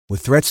With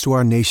threats to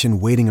our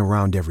nation waiting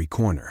around every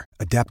corner,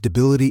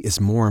 adaptability is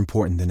more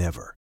important than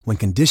ever. When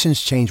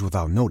conditions change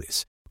without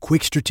notice,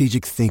 quick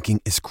strategic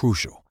thinking is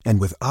crucial.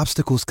 And with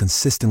obstacles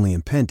consistently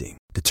impending,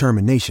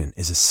 determination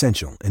is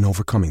essential in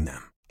overcoming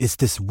them. It's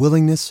this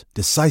willingness,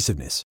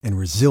 decisiveness, and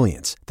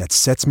resilience that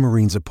sets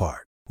Marines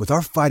apart. With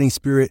our fighting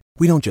spirit,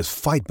 we don't just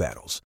fight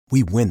battles,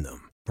 we win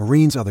them.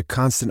 Marines are the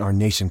constant our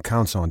nation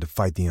counts on to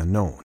fight the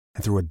unknown.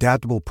 And through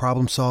adaptable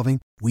problem solving,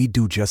 we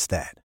do just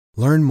that.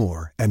 Learn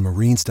more at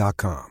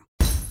marines.com.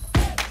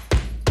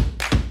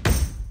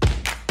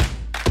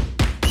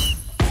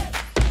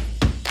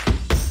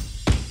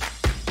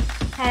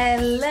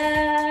 Hello.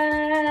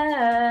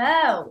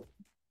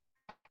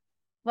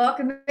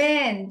 Welcome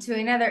in to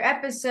another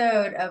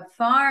episode of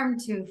Farm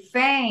to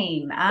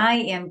Fame. I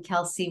am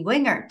Kelsey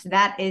Wingert.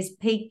 That is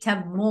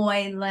Peter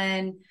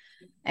Moylan.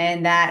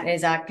 And that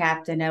is our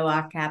captain,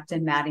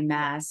 Maddie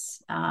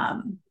Mass.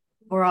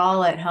 We're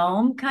all at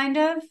home, kind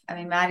of. I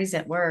mean, Maddie's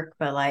at work,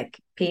 but like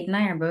Pete and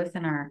I are both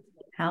in our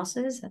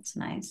houses. That's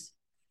nice.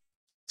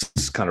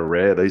 It's kind of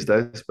rare these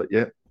days, but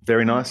yeah,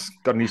 very nice.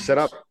 Got a new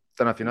setup.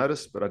 Don't know if you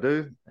noticed, but I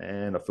do,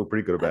 and I feel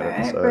pretty good about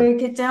it. So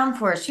break it down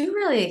for us. You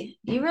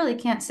really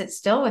can't sit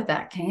still with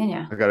that, can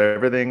you? I got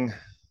everything.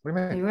 What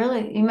do you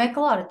mean? You make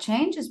a lot of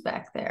changes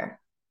back there.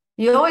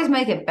 You always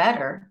make it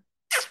better.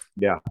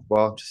 Yeah,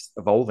 well, just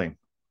evolving.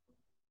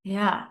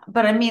 Yeah,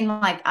 but I mean,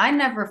 like, I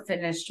never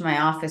finished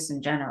my office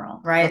in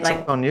general, right? That's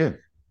like on you,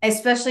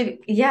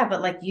 especially, yeah.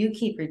 But like, you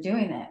keep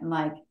redoing it, and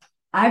like,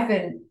 I've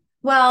been.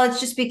 Well,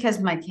 it's just because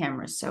my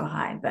camera's so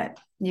high, but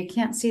you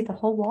can't see the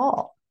whole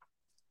wall.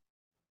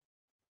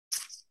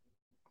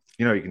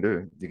 You know what you can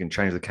do? You can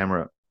change the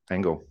camera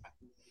angle.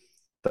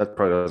 That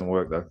probably doesn't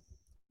work, though.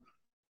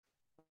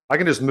 I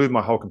can just move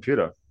my whole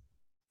computer.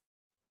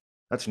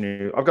 That's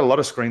new. I've got a lot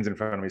of screens in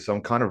front of me, so I'm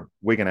kind of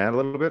wigging out a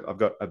little bit. I've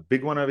got a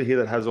big one over here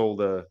that has all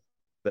the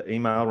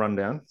email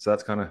rundown, so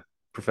that's kind of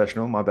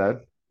professional. My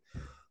bad.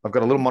 I've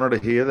got a little monitor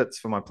here that's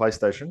for my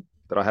PlayStation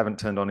that I haven't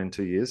turned on in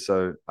 2 years,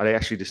 so I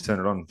actually just turned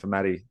it on for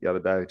Maddie the other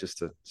day just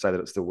to say that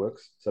it still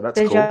works. So that's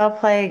cool. Did y'all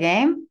play a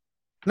game?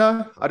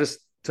 No, I just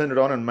turned it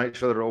on and made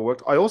sure that it all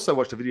worked. I also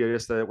watched a video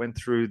yesterday that went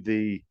through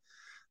the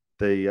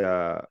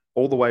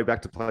all the way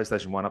back to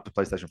PlayStation 1 up to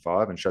PlayStation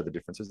 5 and showed the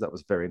differences. That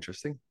was very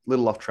interesting. A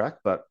little off track,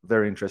 but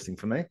very interesting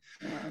for me.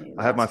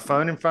 I have my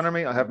phone in front of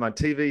me. I have my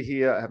TV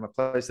here. I have my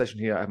PlayStation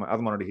here. I have my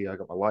other monitor here. I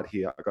got my light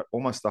here. I got all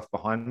my stuff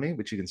behind me,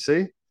 which you can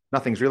see.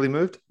 Nothing's really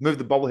moved. Moved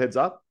the bobbleheads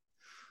up.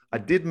 I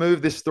did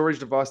move this storage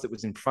device that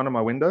was in front of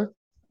my window.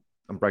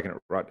 I'm breaking it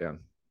right down. And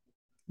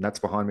that's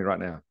behind me right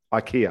now.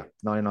 IKEA,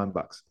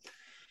 $99.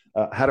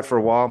 Had it for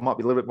a while. Might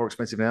be a little bit more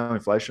expensive now,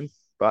 inflation,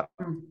 but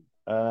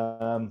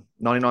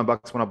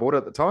 $99 when I bought it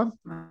at the time.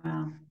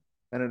 Wow.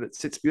 And it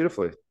sits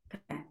beautifully.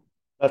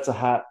 That's a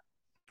hat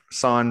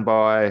signed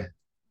by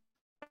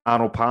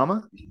Arnold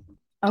Palmer.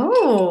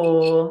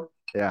 Oh.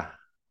 Yeah.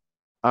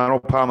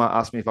 Arnold Palmer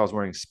asked me if I was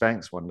wearing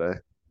Spanx one day.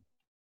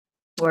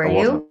 Were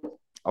you?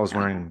 I was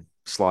wearing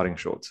sliding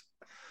shorts,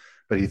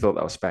 but he thought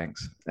that was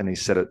Spanx, and he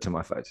said it to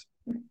my face.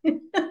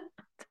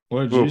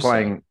 What did you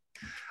say?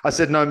 I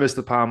said, "No,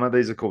 Mr. Palmer,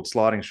 these are called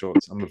sliding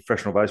shorts. I'm a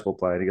professional baseball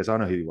player." And he goes, "I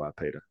know who you are,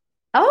 Peter."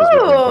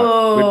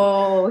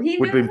 Oh,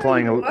 we'd been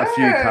playing a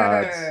few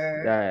cards.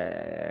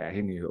 Yeah,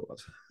 he knew who it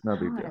was. No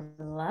big deal.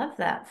 I love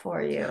that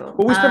for you.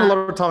 Well, we spent a lot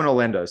of time in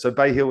Orlando, so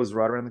Bay Hill was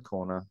right around the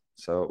corner,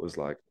 so it was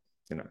like,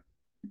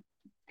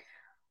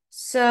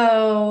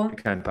 So it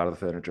became part of the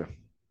furniture.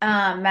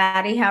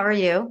 Maddie, how are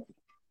you?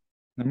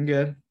 I'm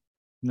good.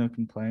 No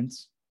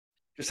complaints.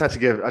 I just had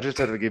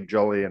to give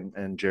Jolly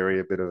and Jerry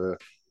a bit of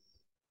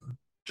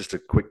just a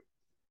quick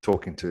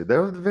talking to. They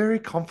were very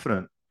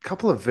confident,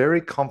 couple of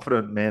very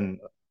confident men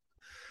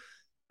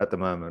at the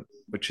moment,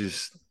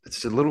 it's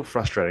a little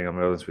frustrating, I'm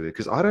honest with you,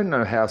 because I don't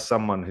know how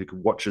someone who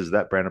watches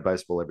that brand of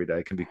baseball every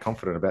day can be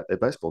confident about their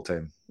baseball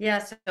team. Yeah,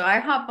 so I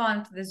hop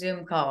onto the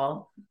Zoom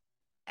call,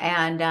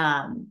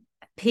 and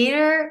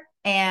Peter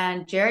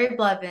and Jerry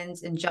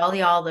Blevins and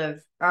Jolly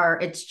Olive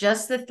it's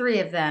just the three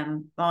of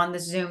them on the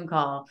Zoom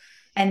call,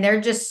 and they're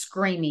just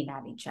screaming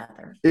at each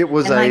other. It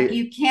was like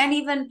you can't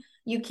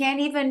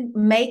even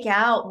make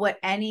out what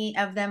any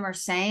of them are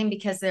saying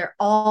because they're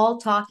all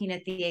talking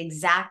at the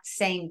exact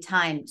same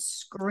time,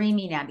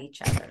 screaming at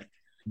each other.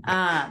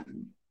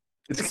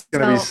 It's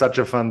going to be such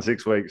a fun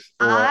 6 weeks.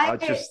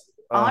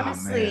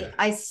 Honestly,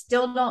 I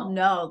still don't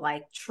know,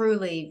 like,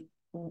 truly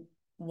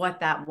what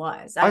that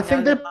was. I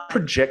think they're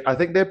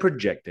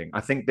projecting.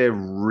 I think they're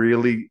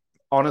really,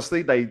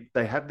 honestly, they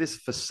have this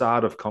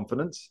facade of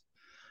confidence,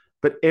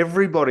 but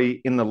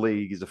everybody in the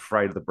league is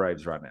afraid of the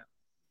Braves right now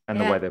and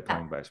the way they're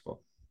playing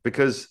baseball,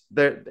 because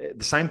the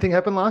same thing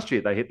happened last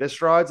year. They hit their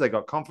strides. They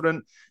got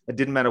confident. It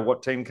didn't matter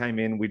what team came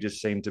in. We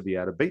just seemed to be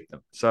able to beat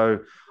them.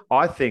 So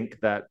I think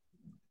that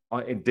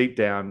deep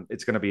down,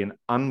 it's going to be an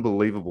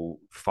unbelievable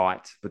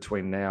fight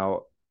between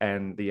now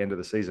and the end of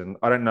the season.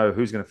 I don't know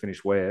who's going to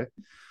finish where.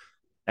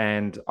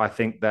 And I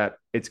think that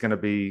it's going to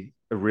be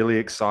a really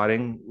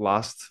exciting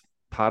last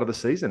part of the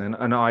season.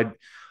 And I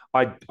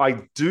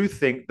do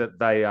think that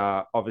they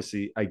are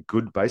obviously a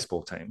good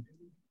baseball team.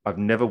 I've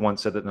never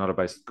once said that they're not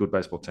a good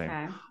baseball team.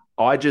 Okay.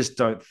 I just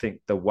don't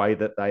think the way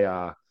that they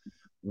are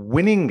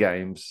winning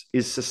games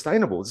is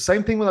sustainable. It's the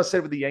same thing when I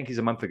said with the Yankees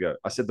a month ago.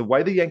 I said the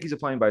way the Yankees are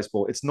playing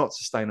baseball, it's not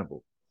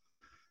sustainable.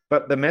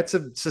 But the Mets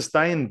have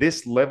sustained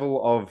this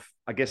level of,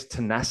 I guess,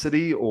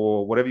 tenacity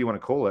or whatever you want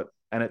to call it,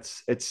 and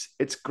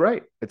it's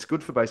great. It's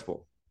good for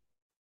baseball.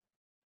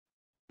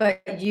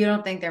 But you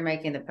don't think they're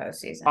making the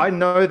postseason? I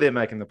know they're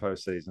making the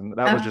postseason.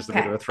 That was just a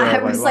bit of a throwaway.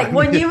 I was like,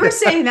 when you were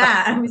saying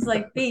that, I was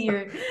like, Pete,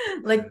 you're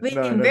like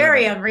being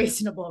very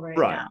unreasonable right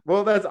now.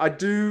 Well, I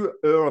do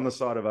err on the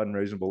side of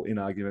unreasonable in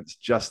arguments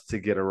just to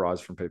get a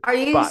rise from people. Are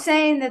you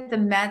saying that the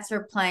Mets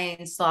are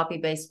playing sloppy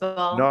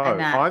baseball? No,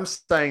 I'm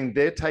saying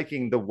they're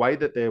taking the way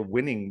that they're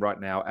winning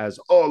right now as,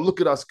 oh,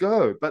 look at us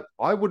go. But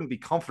I wouldn't be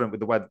confident with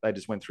the way that they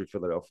just went through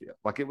Philadelphia.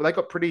 Like they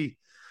got pretty,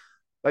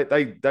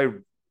 they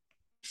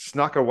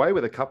snuck away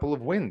with a couple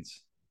of wins.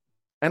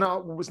 And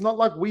it was not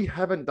like we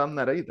haven't done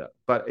that either,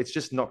 but it's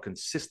just not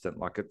consistent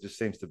like it just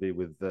seems to be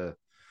with the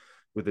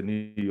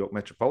New York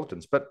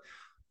Metropolitans. But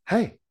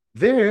hey,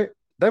 they've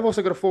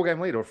also got a 4-game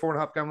lead or a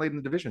 4.5-game lead in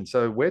the division.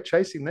 So we're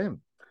chasing them.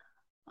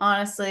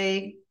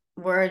 Honestly,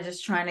 we're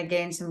just trying to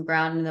gain some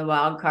ground in the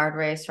wild card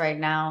race right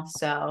now.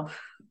 So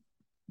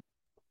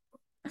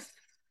I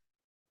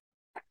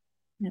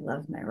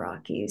love my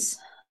Rockies,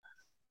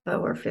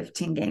 but we're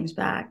 15 games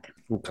back.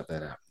 We'll cut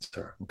that out.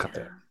 Sorry, we'll cut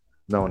that out.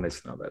 No one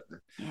needs to know about that.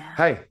 Yeah.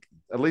 Hey,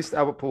 at least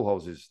Albert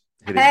Pujols is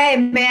hitting. Hey,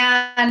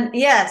 man.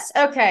 Yes.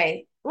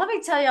 Okay. Let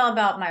me tell y'all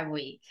about my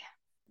week.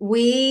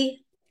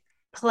 We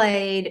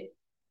played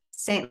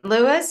St.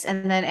 Louis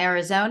and then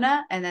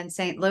Arizona and then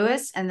St.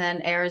 Louis and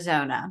then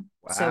Arizona.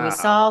 Wow. So we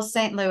saw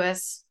St.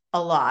 Louis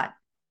a lot.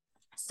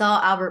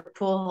 Saw Albert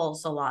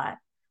Pujols a lot.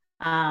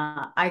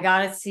 I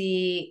got to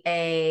see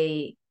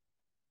a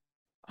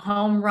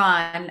home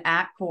run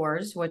at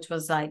Coors, which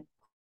was like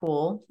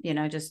cool,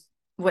 just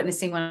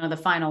witnessing one of the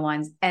final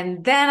ones.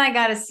 And then I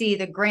got to see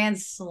the grand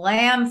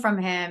slam from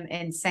him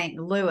in St.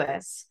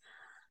 Louis.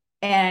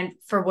 And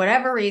for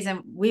whatever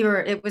reason,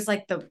 it was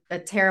like a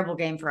terrible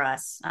game for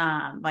us.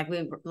 Like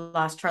we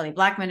lost Charlie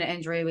Blackmon to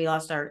injury. We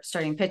lost our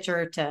starting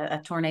pitcher to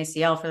a torn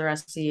ACL for the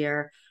rest of the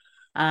year.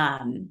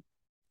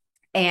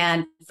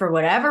 And for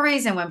whatever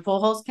reason, when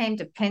Pujols came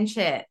to pinch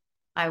hit,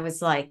 I was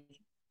like,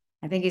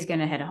 I think he's going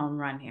to hit a home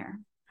run here.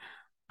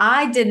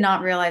 I did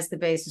not realize the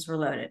bases were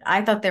loaded.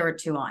 I thought there were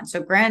 2 on.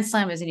 So grand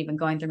slam isn't even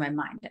going through my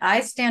mind.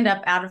 I stand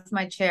up out of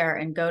my chair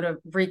and go to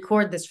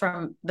record this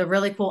from the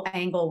really cool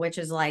angle, which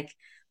is like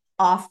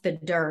off the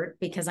dirt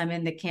because I'm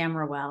in the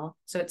camera well.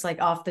 So it's like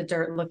off the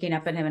dirt looking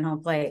up at him in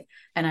home plate.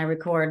 And I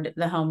record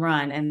the home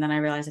run. And then I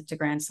realize it's a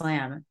grand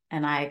slam.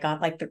 And I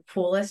got like the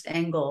coolest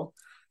angle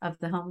of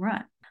the home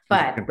run.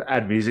 But you can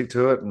add music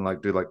to it and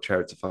like do like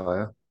Chariots of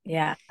Fire.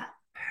 Yeah.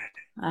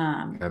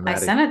 I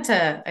sent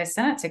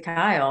it to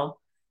Kyle.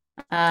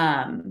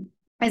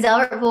 Is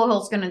Albert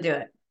Pujols going to do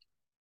it?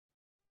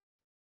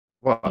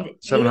 What?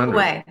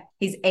 700?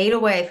 He's 8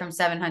 away from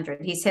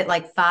 700. He's hit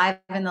like 5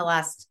 in the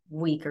last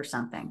week or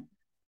something.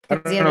 I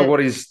don't know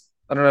what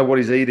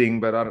he's eating,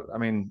 but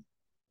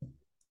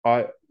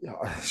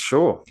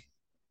sure.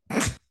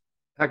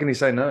 How can he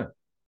say no?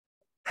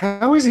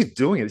 How is he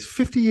doing it? He's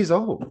 50 years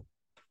old.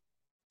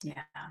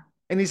 Yeah.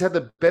 And he's had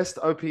the best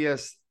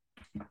OPS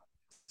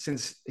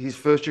since his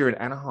first year in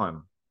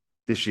Anaheim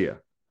this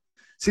year.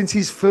 Since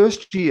his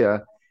first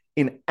year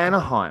in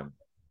Anaheim.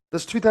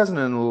 That's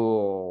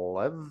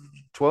 2011,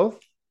 12,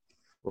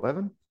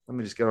 11. Let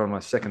me just get on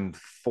my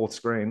fourth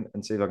screen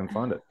and see if I can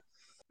find it.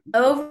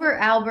 Over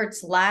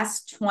Albert's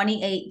last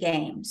 28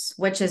 games,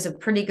 which is a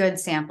pretty good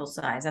sample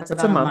size. That's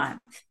about a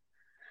month.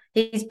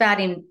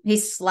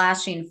 He's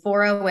slashing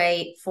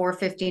 408,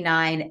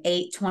 459,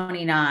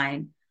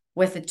 829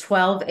 with a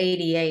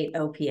 1288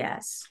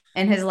 OPS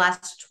in his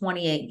last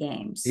 28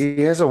 games. He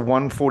has a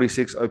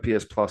 146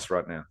 OPS plus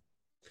right now.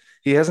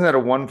 He hasn't had a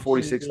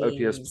 146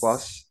 OPS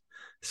plus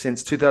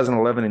since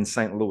 2011 in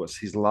St. Louis,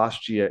 his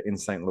last year in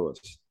St. Louis.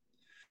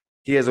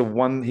 He had a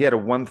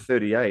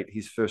 138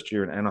 his first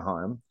year in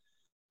Anaheim.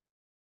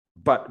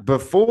 But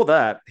before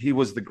that, he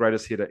was the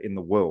greatest hitter in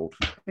the world,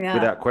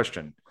 without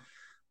question.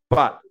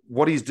 But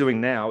what he's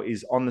doing now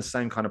is on the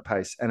same kind of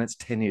pace, and it's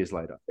 10 years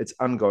later. It's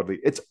ungodly.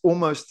 It's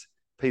almost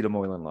Peter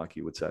Moylan, like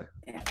you would say.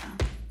 Yeah.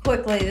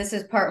 Quickly, this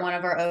is part 1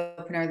 of our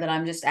opener that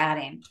I'm just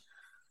adding.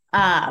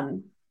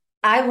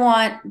 I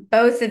want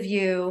both of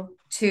you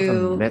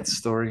to... Mets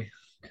story.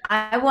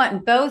 I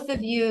want both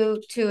of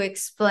you to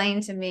explain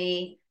to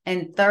me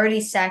in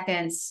 30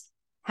 seconds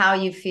how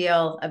you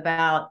feel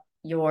about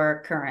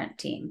your current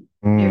team,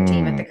 your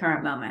team at the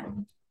current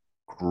moment.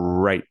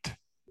 Great.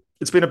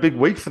 It's been a big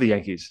week for the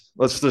Yankees.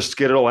 Let's just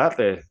get it all out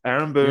there.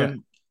 Aaron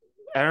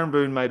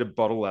Boone made a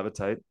bottle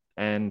levitate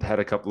and had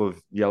a couple of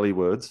yelly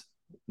words.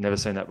 Never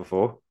seen that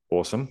before.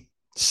 Awesome.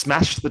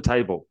 Smashed the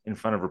table in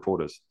front of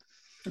reporters.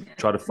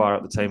 Tried to fire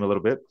up the team a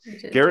little bit.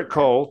 Garrett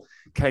Cole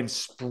came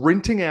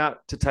sprinting out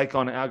to take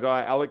on our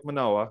guy, Alek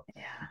Manoah.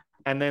 Yeah.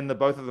 And then the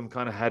both of them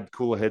kind of had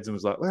cooler heads and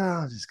was like, well,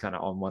 I'm just kind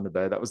of on one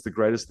today. That was the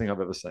greatest thing I've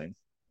ever seen.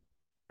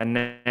 And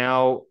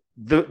now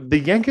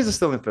the Yankees are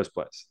still in first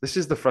place. This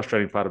is the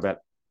frustrating part about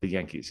the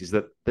Yankees, is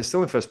that they're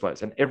still in first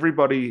place, and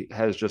everybody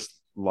has just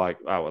like,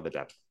 oh, well, they're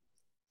done.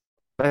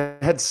 They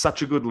had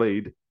such a good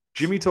lead.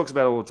 Jimmy talks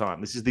about it all the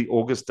time. This is the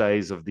August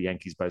days of the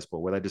Yankees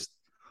baseball, where they just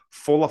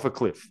fall off a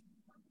cliff,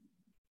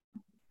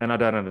 and I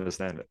don't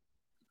understand it.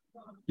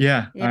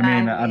 Yeah, I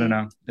mean, I don't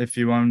know. If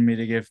you wanted me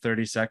to give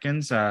 30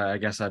 seconds, I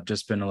guess I've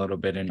just been a little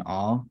bit in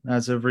awe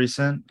as of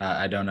recent.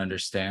 I don't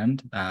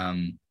understand.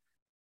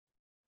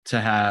 To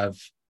have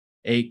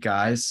 8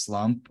 guys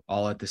slump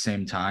all at the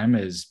same time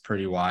is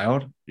pretty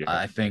wild. Yeah.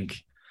 I think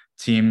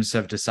teams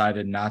have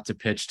decided not to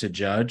pitch to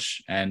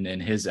Judge, and in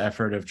his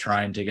effort of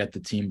trying to get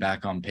the team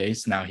back on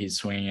pace, now he's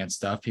swinging at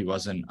stuff he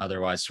wasn't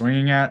otherwise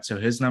swinging at, so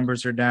his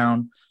numbers are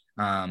down.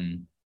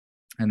 And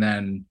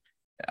then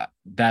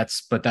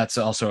that's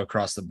also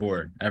across the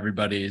board.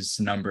 Everybody's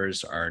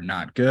numbers are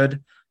not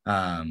good.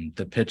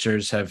 The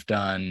pitchers have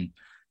done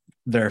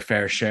their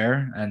fair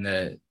share, and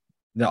the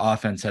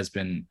offense has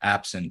been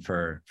absent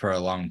for a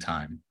long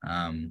time.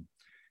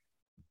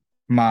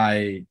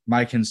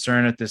 My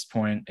concern at this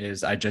point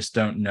is I just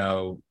don't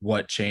know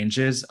what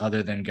changes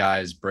other than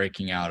guys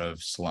breaking out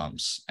of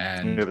slumps.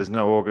 And there's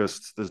no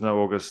August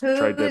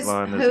trade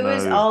deadline. Who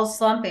is all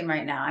slumping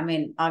right now? I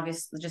mean,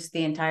 obviously just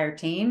the entire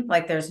team.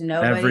 Like there's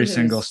nobody. Every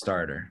single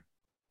starter.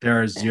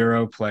 There are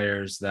 0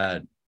 players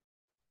that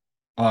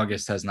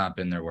August has not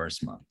been their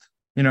worst month.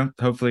 You know,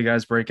 hopefully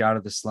guys break out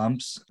of the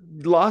slumps.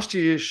 Last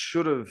year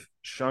should have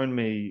shown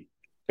me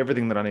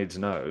everything that I need to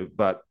know,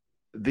 but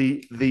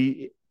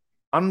the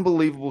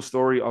unbelievable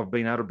story of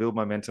being able to build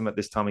momentum at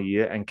this time of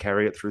year and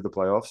carry it through the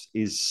playoffs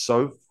is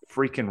so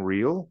freaking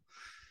real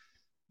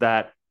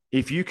that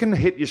if you can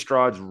hit your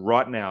strides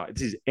right now,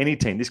 this is any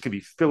team. This could be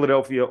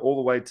Philadelphia all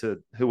the way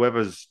to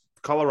whoever's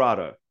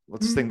Colorado.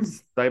 Let's think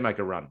they make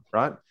a run,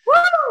 right?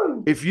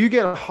 Woo! If you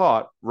get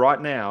hot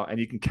right now and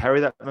you can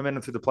carry that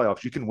momentum through the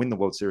playoffs, you can win the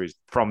World Series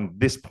from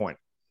this point.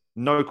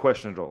 No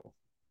question at all.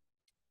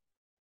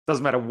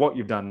 Doesn't matter what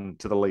you've done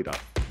to the lead up.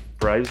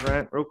 Braves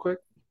rant real quick.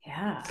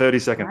 Yeah. 30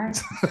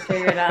 seconds. I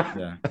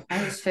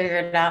just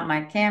figured out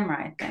my camera,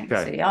 I think.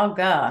 Okay. So y'all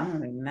go. I'm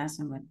going to be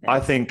messing with this.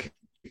 I think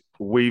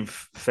we've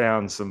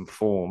found some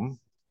form,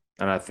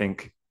 and I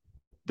think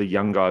the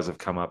young guys have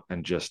come up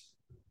and just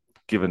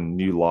given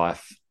new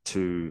life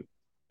to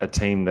a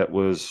team that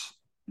was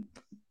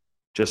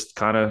just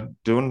kind of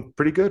doing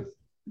pretty good.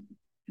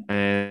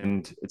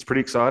 And it's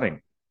pretty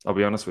exciting, I'll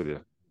be honest with you,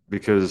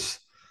 because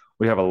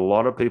we have a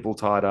lot of people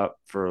tied up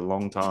for a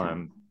long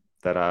time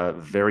that are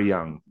very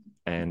young.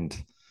 And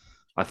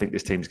I think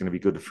this team's going to be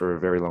good for a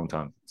very long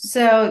time.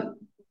 So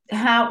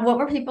what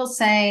were people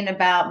saying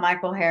about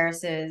Michael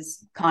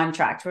Harris's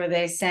contract? Were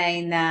they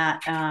saying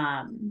that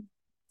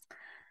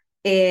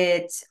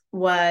it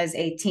was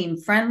a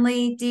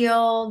team-friendly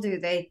deal? Do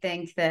they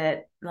think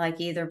that like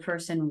either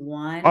person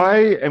won?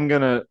 I am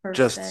going to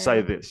just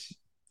say this.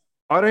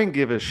 I don't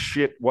give a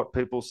shit what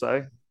people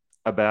say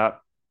about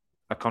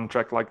a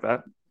contract like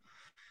that.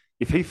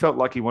 If he felt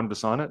like he wanted to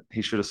sign it,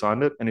 he should have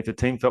signed it. And if the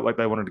team felt like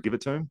they wanted to give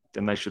it to him,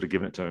 then they should have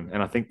given it to him.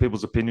 And I think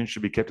people's opinions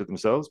should be kept to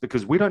themselves,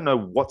 because we don't know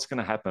what's going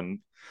to happen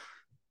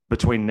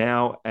between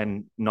now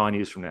and 9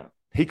 years from now.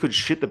 He could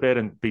shit the bed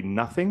and be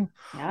nothing,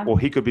 or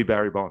he could be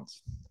Barry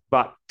Bonds.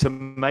 But to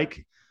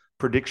make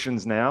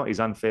predictions now is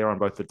unfair on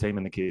both the team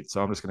and the kids.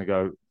 So I'm just going to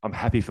go, I'm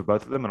happy for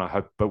both of them, and I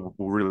hope it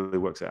really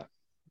works out.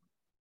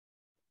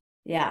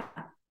 Yeah.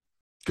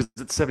 Because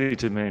it's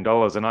 $72 million,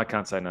 and I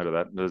can't say no to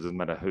that. It doesn't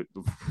matter who.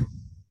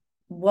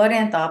 What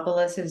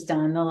Anthopoulos has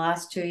done the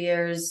last 2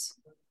 years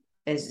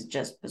is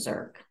just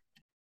berserk.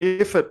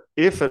 If it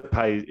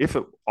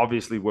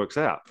obviously works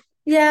out.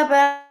 Yeah,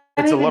 but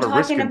it's I'm even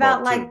talking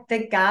about like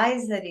the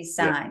guys that he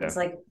signs.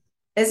 Yeah. Like,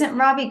 isn't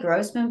Robbie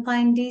Grossman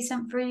playing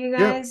decent for you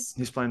guys?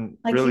 Yeah, he's playing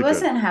like really he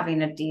wasn't good.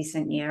 Having a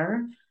decent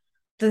year.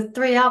 The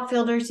 3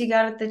 outfielders he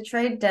got at the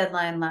trade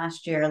deadline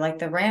last year, like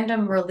the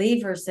random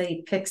relievers that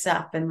he picks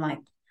up, and like,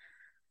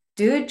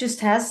 dude just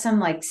has some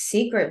like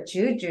secret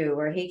juju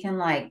where he can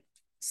like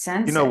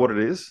sense. You know what it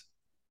is?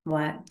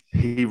 What?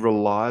 He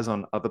relies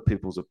on other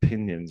people's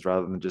opinions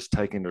rather than just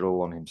taking it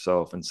all on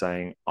himself and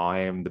saying, I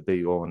am the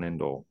be all and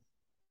end all.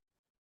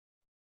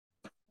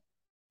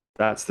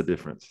 That's the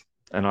difference.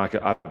 And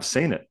I've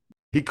seen it.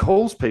 He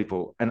calls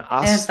people and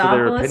asks for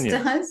their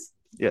opinions. Does?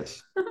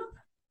 Yes.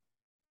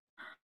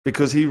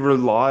 Because he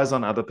relies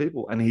on other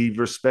people and he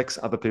respects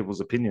other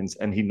people's opinions,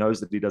 and he knows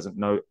that he doesn't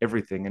know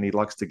everything, and he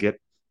likes to get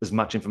as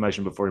much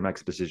information before he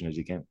makes a decision as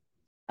he can.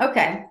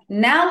 Okay,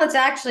 now let's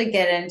actually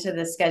get into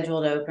the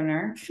scheduled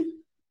opener.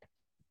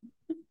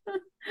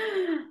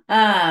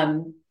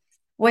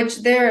 Which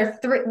there are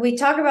 3. We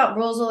talk about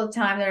rules all the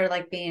time that are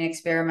like being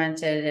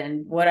experimented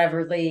in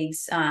whatever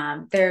leagues.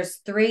 There's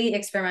 3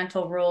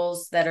 experimental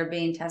rules that are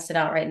being tested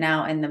out right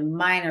now in the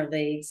minor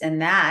leagues,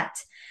 and that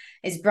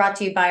is brought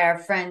to you by our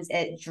friends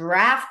at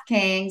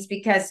DraftKings,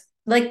 because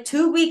like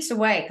 2 weeks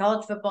away,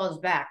 college football is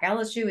back.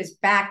 LSU is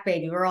back,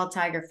 baby. We're all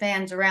Tiger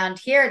fans around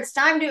here. It's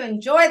time to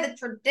enjoy the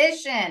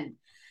tradition,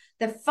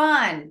 the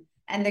fun,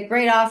 and the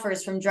great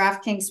offers from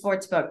DraftKings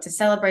Sportsbook to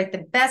celebrate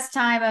the best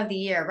time of the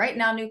year. Right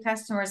now, new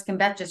customers can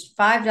bet just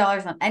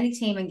 $5 on any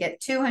team and get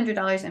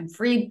 $200 in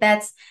free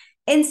bets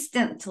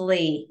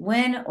instantly,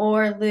 win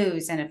or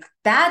lose. And if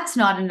that's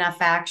not enough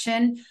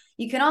action,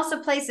 you can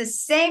also place a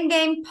same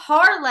game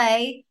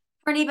parlay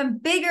for an even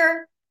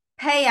bigger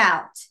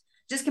payout.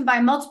 Just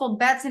combine multiple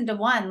bets into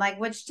one, like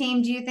which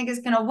team do you think is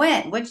going to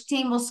win? Which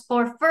team will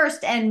score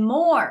first and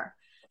more?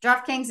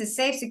 DraftKings is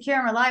safe, secure,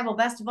 and reliable.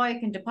 Best of all, you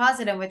can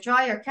deposit and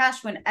withdraw your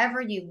cash whenever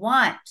you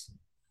want.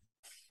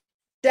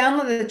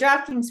 Download the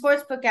DraftKings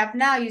Sportsbook app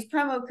now. Use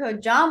promo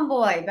code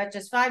JOHNBOY. Bet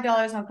just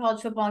 $5 on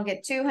college football and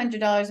get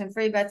 $200 in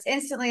free bets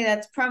instantly.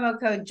 That's promo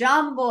code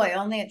JOHNBOY.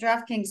 Only at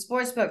DraftKings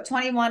Sportsbook.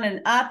 21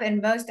 and up in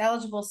most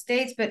eligible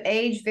states, but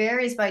age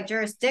varies by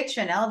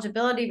jurisdiction.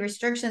 Eligibility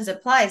restrictions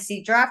apply.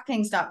 See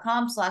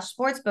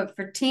DraftKings.com/sportsbook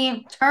for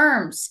team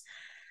terms.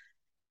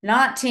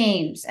 Not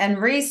teams and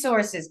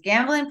resources.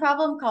 Gambling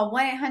problem? Call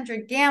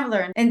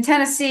 1-800-GAMBLER. In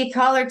Tennessee,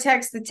 call or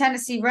text the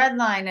Tennessee Red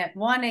Line at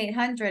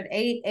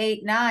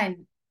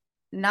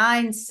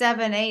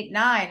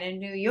 1-800-889-9789. In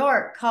New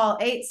York, call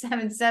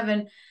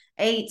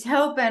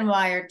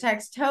 877-8-HOPE-NY or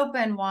text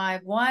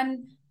HOPE-NY.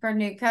 One per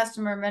new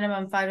customer,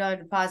 minimum $5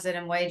 deposit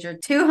and wager.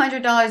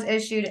 $200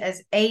 issued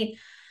as 8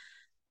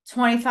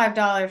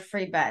 $25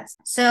 free bets.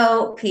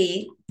 So,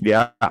 Pete.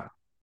 Yeah.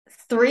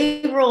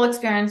 3 rule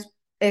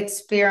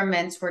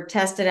experiments were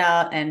tested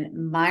out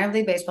in minor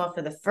league baseball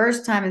for the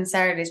first time in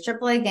Saturday's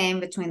AAA game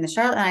between the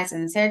Charlotte Knights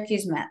and the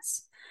Syracuse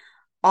Mets.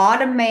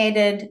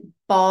 Automated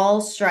ball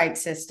strike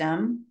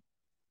system,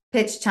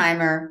 pitch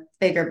timer,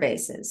 bigger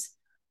bases.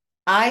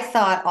 I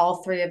thought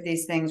all 3 of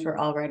these things were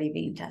already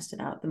being tested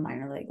out at the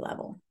minor league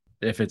level.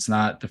 If it's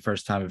not the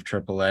first time of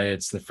AAA,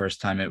 it's the first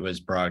time it was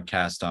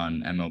broadcast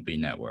on MLB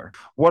Network.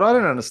 What I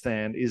don't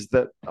understand is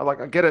that, like,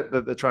 I get it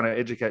that they're trying to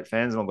educate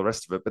fans and all the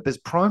rest of it, but there's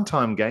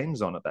primetime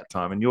games on at that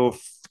time, and you're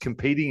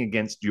competing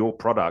against your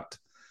product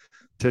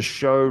to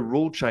show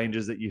rule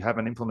changes that you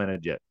haven't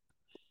implemented yet.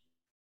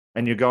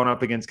 And you're going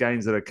up against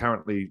games that are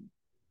currently,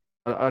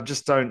 I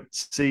just don't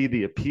see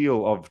the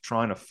appeal of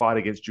trying to fight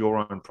against your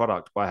own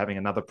product by having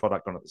another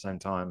product on at the same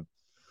time.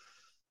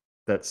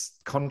 That's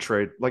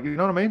contrary. Like, you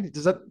know what I mean?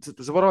 Does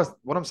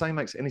what I'm saying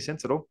makes any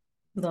sense at all?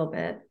 A little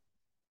bit.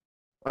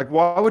 Like,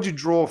 why would you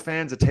draw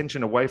fans'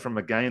 attention away from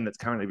a game that's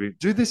currently being,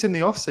 do this in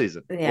the off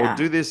season, or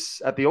do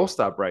this at the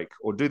All-Star break,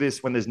 or do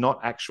this when there's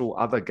not actual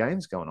other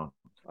games going on?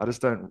 I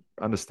just don't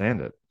understand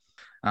it.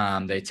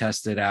 They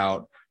tested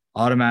out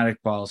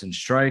automatic balls and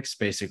strikes,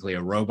 basically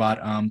a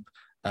robot ump.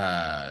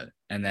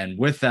 And then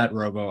with that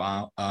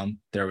robo ump,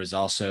 there was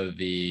also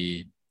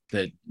the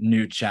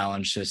new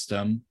challenge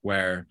system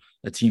where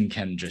a team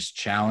can just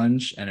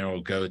challenge and it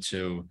will go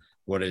to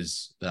what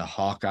is the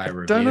Hawkeye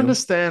review. Don't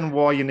understand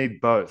why you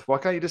need both. Why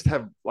can't you just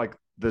have like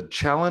the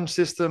challenge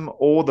system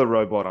or the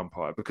robot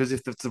umpire? Because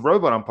if it's the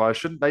robot umpire,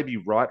 shouldn't they be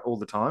right all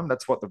the time?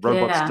 That's what the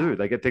robots do.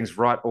 They get things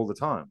right all the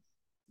time.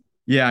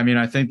 Yeah, I mean,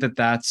 I think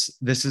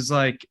this is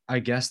like, I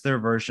guess their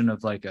version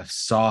of like a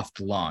soft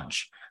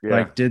launch. Yeah.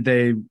 Like, did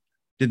they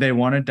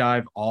want to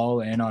dive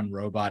all in on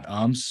robot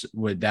umps?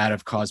 Would that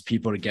have caused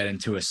people to get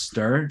into a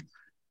stir?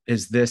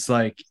 Is this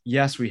like,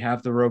 yes, we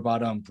have the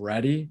robot ump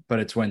ready, but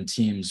it's when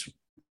teams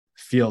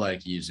feel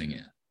like using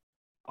it?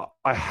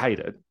 I hate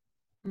it.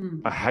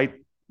 I hate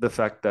the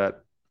fact that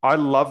I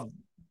love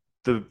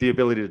the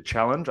ability to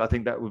challenge. I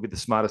think that would be the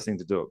smartest thing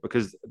to do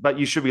it but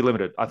you should be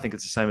limited. I think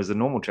it's the same as the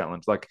normal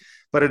challenge, but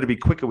it'd be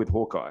quicker with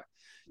Hawkeye.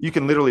 You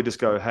can literally just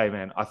go, hey,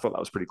 man, I thought that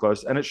was pretty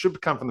close. And it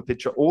should come from the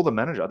pitcher or the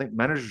manager. I think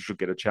managers should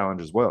get a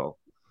challenge as well.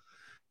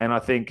 And I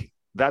think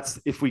that's,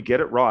 if we get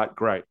it right,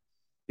 great.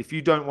 If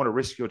you don't want to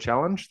risk your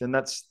challenge, then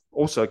that's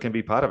also can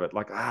be part of it.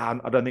 Like, I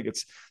don't think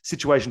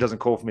situation doesn't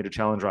call for me to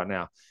challenge right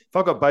now. If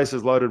I've got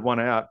bases loaded, 1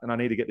 out, and I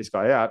need to get this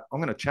guy out, I'm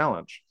going to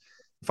challenge.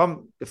 If I've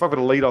got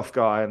a leadoff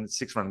guy and it's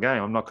a 6-run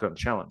game, I'm not going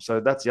to challenge. So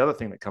that's the other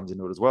thing that comes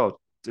into it as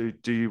well.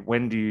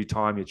 When do you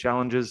time your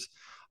challenges?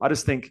 I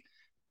just think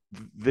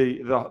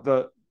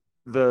the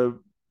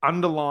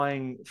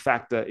underlying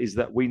factor is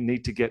that we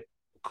need to get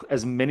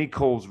as many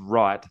calls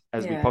right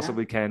as we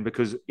possibly can,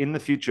 because in the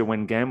future,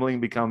 when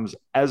gambling becomes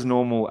as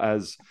normal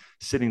as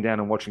sitting down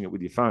and watching it with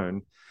your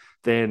phone,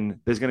 then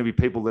there's going to be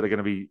people that are going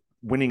to be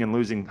winning and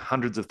losing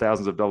hundreds of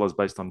thousands of dollars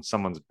based on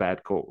someone's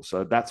bad call.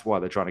 So that's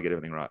why they're trying to get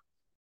everything right.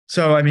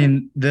 So, I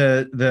mean,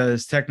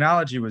 the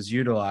technology was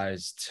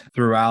utilized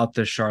throughout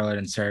the Charlotte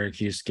and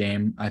Syracuse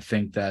game. I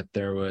think that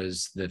there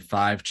was the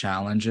 5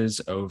 challenges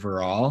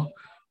overall.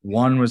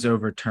 1 was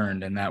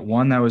overturned, and that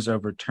one that was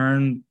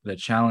overturned, the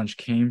challenge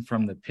came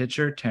from the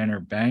pitcher,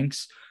 Tanner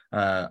Banks.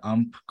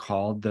 Ump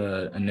called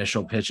the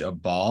initial pitch a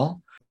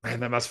ball. Man,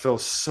 that must feel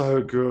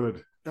so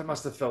good. That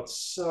must have felt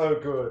so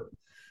good.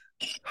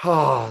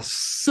 Oh,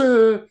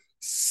 sir,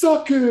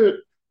 suck it.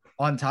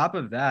 On top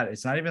of that,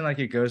 it's not even like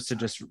it goes to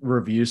just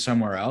review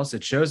somewhere else.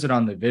 It shows it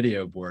on the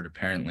video board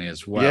apparently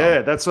as well.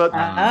 Yeah, that's what.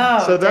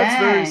 So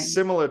that's very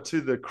similar to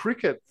the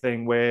cricket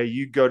thing where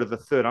you go to the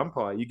third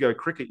umpire. You go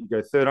cricket, you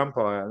go third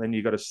umpire, and then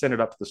you got to send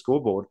it up to the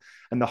scoreboard,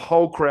 and the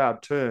whole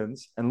crowd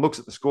turns and looks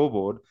at the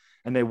scoreboard,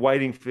 and they're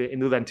waiting for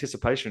with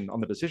anticipation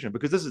on the decision,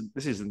 because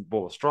this isn't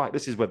ball or strike.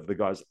 This is whether the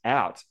guy's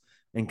out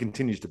and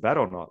continues to bat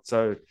or not.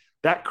 So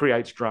that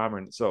creates drama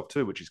in itself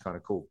too, which is kind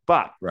of cool.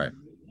 But right,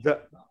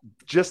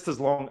 just as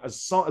long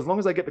as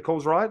they get the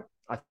calls right,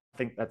 I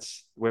think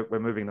we're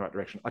moving in the right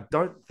direction. I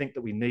don't think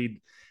that we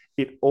need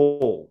it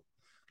all.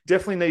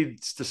 Definitely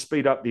needs to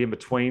speed up the in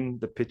between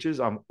the pitches.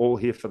 I'm all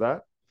here for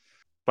that.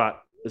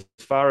 But as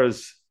far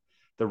as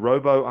the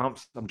robo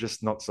umps, I'm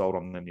just not sold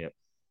on them yet.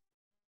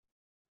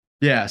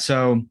 Yeah,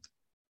 so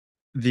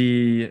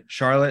the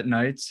Charlotte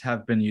Knights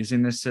have been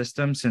using this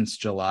system since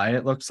July,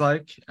 it looks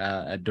like,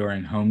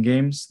 during home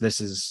games.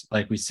 This is,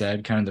 like we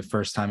said, kind of the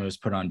first time it was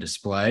put on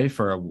display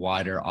for a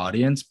wider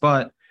audience.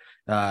 But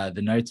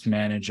the Knights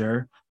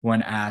manager,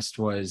 when asked,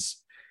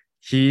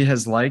 he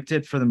has liked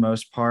it for the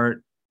most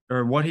part,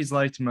 or what he's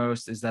liked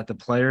most is that the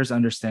players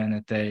understand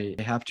that they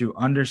have to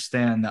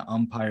understand the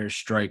umpire's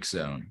strike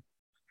zone.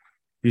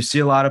 You see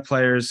a lot of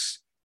players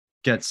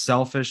get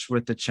selfish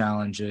with the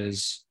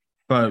challenges,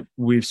 but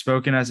we've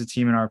spoken as a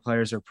team and our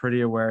players are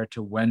pretty aware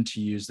to when to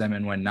use them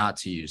and when not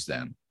to use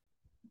them.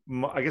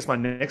 I guess my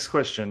next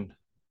question,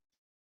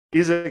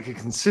 is it a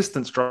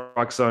consistent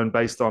strike zone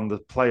based on the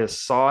player's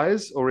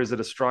size, or is it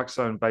a strike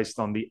zone based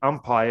on the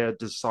umpire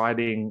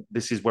deciding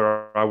this is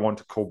where I want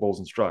to call balls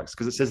and strikes?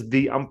 Because it says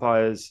the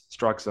umpire's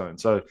strike zone.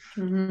 So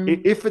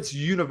if it's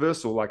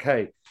universal, like,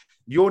 hey,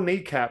 your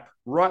kneecap,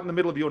 right in the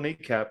middle of your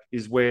kneecap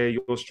is where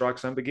your strike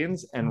zone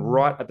begins, and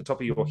right at the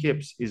top of your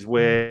hips is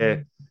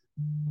where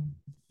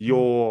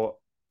your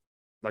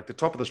like the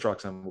top of the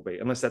strike zone will be,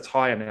 unless that's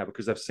higher now,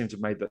 because they've seemed to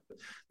have made that.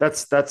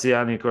 That's the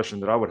only question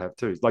that I would have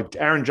too. Like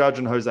Aaron Judge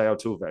and Jose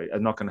Altuve are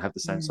not going to have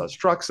the same size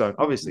strike zone,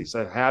 obviously.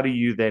 So how do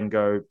you then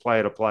go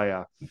player to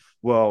player?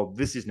 Well,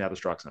 this is now the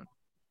strike zone.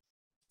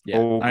 Yeah,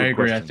 I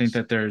agree. Questions. I think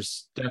that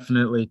there's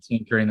definitely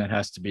tinkering that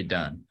has to be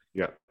done.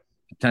 Yeah.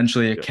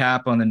 Potentially a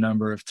cap on the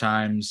number of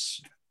times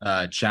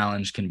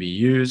challenge can be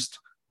used.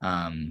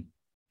 And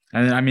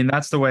I mean,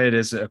 that's the way it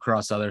is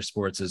across other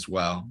sports as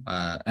well.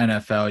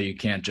 NFL, you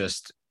can't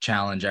just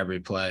challenge every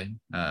play.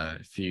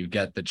 If you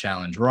get the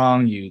challenge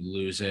wrong, you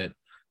lose it.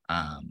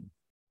 The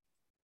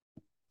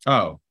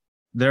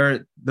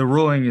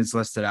ruling is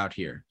listed out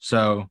here.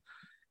 So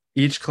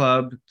each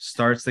club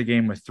starts the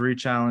game with 3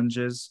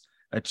 challenges.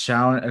 A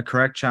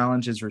correct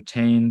challenge is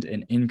retained,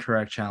 an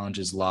incorrect challenge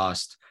is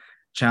lost.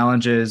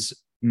 Challenges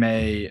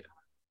may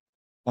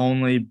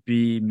only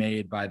be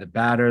made by the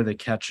batter, the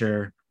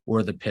catcher,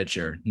 or the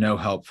pitcher. No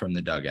help from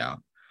the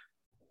dugout.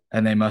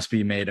 And they must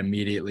be made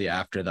immediately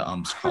after the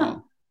ump's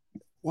call.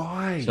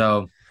 Why?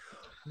 So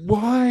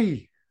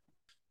why?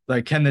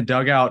 Like, can the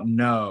dugout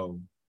know,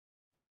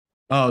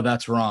 oh,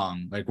 that's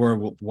wrong? Like, we're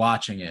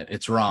watching it.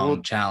 It's wrong.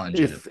 Well, challenge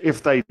it.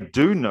 If they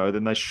do know,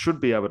 then they should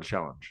be able to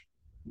challenge.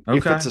 Okay.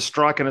 If it's a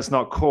strike and it's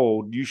not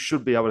called, you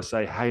should be able to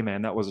say, hey,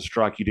 man, that was a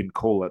strike. You didn't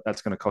call it.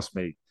 That's going to cost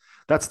me.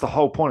 That's the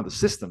whole point of the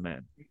system,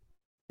 man.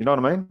 You know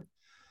what I mean?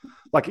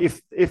 Like,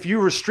 if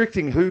you're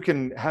restricting who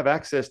can have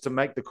access to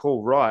make the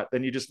call right,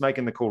 then you're just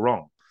making the call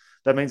wrong.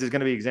 That means there's going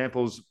to be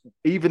examples,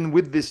 even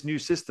with this new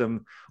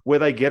system, where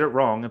they get it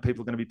wrong and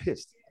people are going to be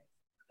pissed.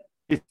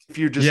 If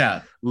you're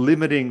just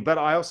limiting, but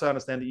I also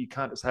understand that you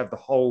can't just have the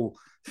whole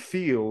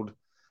field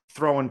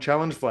throwing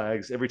challenge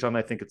flags every time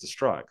they think it's a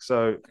strike.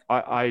 So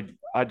I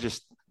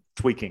just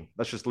tweaking.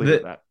 Let's just leave it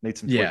at that. Need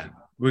some tweaking. Yeah,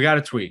 we got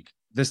to tweak.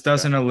 This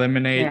doesn't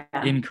eliminate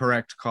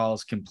incorrect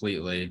calls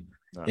completely.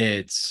 No.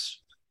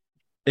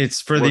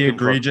 It's for the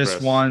egregious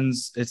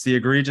ones. It's the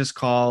egregious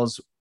calls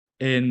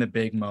in the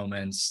big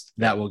moments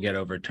that will get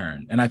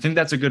overturned. And I think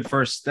that's a good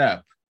first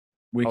step.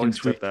 We can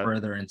tweak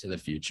further into the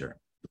future.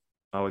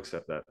 I'll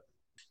accept that.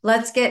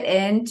 Let's get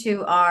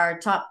into our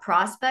top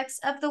prospects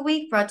of the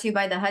week, brought to you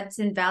by the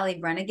Hudson Valley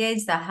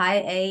Renegades, the high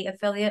A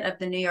affiliate of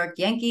the New York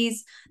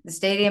Yankees. The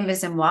stadium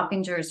is in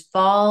Wappingers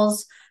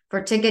Falls.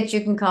 For tickets,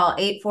 you can call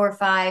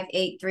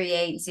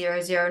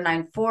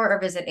 845-838-0094 or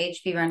visit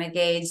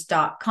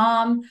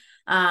hprenegades.com.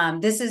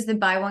 This is the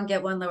buy one,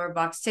 get one lower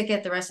box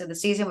ticket the rest of the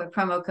season with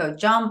promo code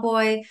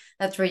JOHNBOY.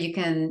 That's where you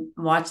can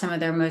watch some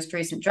of their most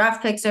recent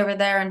draft picks over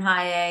there in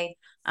high A.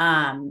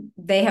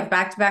 They have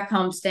back-to-back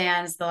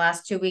homestands the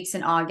last 2 weeks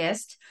in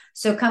August.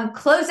 So come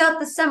close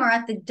out the summer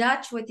at the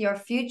Dutch with your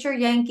future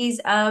Yankees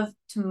of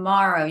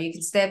tomorrow. You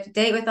can stay up to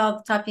date with all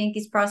the top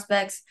Yankees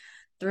prospects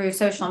through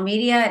social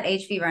media at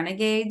HV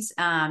Renegades.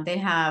 They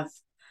have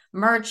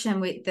merch,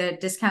 and the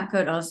discount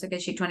code also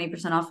gets you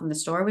 20% off from the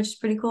store, which is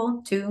pretty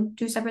cool. Two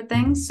separate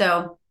things.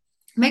 So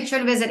make sure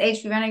to visit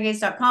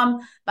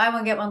hprenegades.com. Buy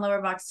one, get one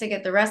lower box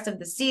ticket the rest of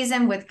the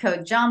season with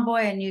code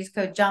JOHNBOY, and use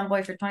code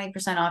JOHNBOY for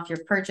 20% off your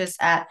purchase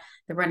at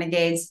the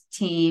Renegades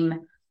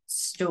team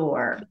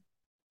store.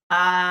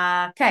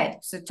 Okay,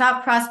 so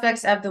top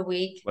prospects of the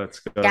week. Let's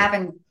go.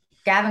 Gavin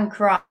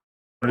Cross.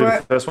 Want to do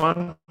the first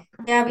one?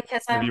 Yeah,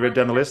 because have you read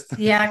down the list?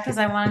 Yeah, because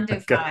I want to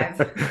do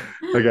 5.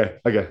 Okay.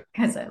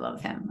 Because I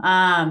love him.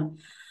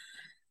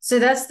 So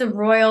that's the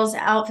Royals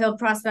outfield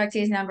prospect.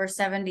 He's number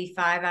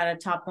 75 out of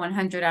top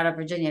 100 out of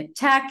Virginia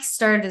Tech.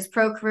 Started his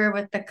pro career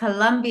with the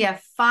Columbia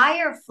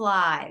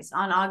Fireflies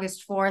on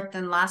August 4th.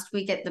 And last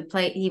week at the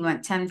plate, he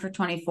went 10 for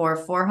 24,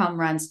 4 home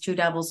runs, 2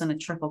 doubles, and a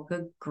triple.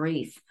 Good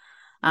grief.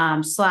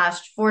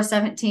 Slashed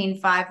 417,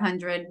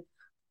 500,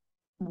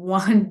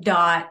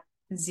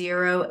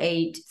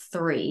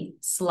 1.083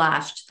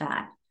 slashed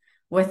that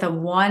with a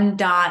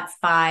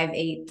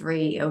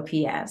 1.583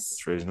 OPS.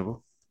 It's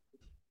reasonable.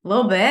 A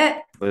little bit.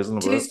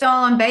 Reasonable. 2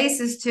 stolen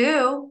bases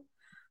too.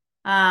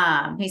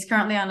 He's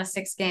currently on a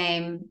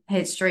 6-game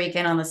hit streak,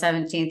 and on the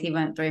 17th, he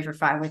went 3 for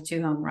 5 with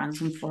 2 home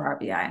runs and 4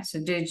 RBI. So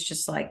dude's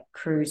just like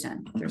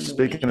cruising.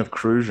 Speaking of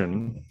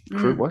cruising,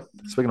 what?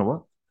 Speaking of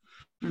what?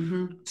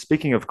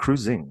 Speaking of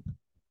cruising,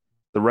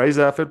 the Rays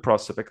outfield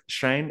prospect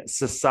Shane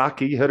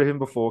Sasaki, heard of him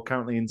before,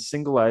 currently in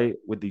Single A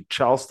with the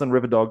Charleston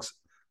River Dogs.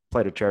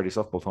 Played a charity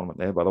softball tournament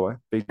there, by the way.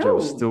 BJ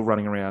was still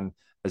running around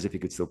as if he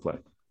could still play.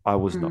 I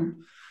was not.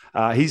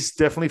 He's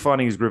definitely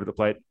finding his groove at the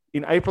plate.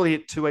 In April, he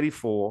hit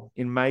 284.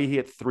 In May, he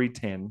hit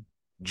 310.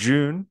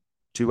 June,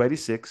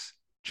 286.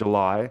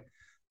 July,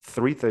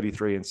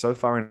 333. And so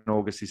far in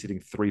August, he's hitting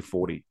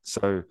 340.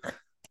 So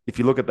if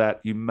you look at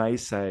that, you may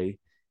say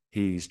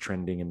he's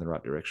trending in the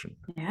right direction.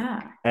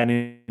 Yeah. And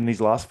in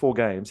these last 4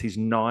 games, he's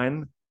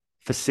 9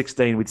 for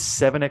 16 with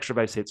 7 extra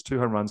base hits, 2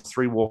 home runs,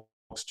 3 walks,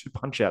 2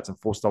 punch outs, and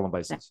 4 stolen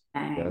bases.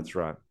 Dang. Yeah, that's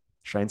right.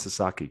 Shane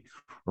Sasaki.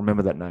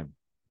 Remember that name.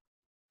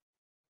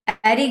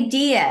 Eddie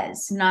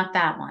Diaz, not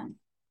that one.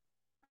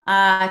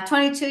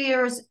 22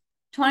 years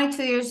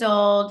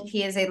old.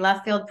 He is a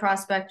left field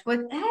prospect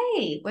with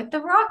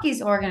the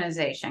Rockies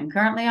organization,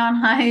 currently on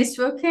High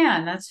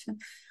Spokane. That's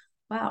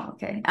wow.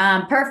 Okay.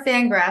 Per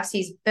Fangraphs,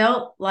 he's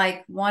built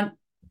like one.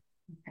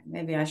 Okay,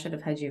 maybe I should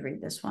have had you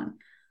read this one.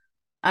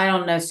 I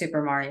don't know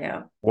Super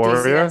Mario. Warrior? Do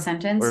you see that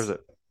sentence? Where is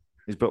it?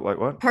 He's built like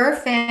what? Per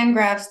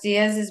Fangraphs,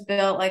 Diaz is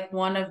built like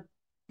one of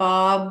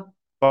Bob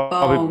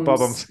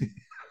Bombs.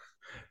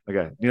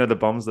 Okay. You know the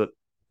bombs that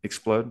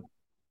explode?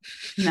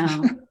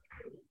 No.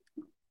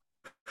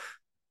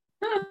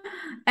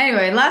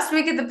 Anyway, last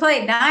week at the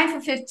plate, 9 for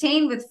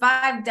 15 with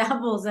 5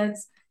 doubles.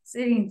 That's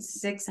sitting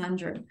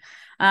 600. He's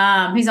on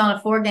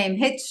a 4-game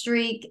hit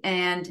streak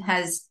and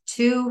has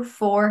 2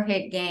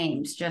 4-hit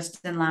games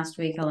just in last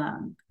week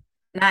alone.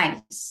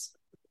 Nice.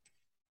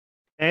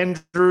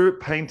 Andrew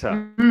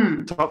Painter,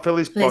 top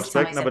Phillies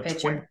prospect, number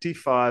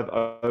 25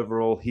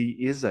 overall. He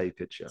is a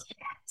pitcher.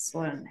 Yes,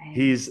 what a name.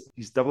 His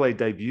AA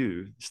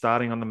debut,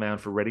 starting on the mound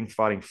for Reading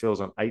Fighting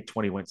Phils on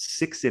 8/20, went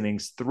 6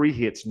 innings, 3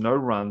 hits, no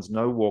runs,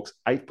 no walks,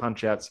 8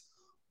 punch-outs,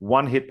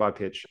 1 hit by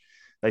pitch.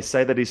 They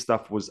say that his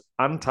stuff was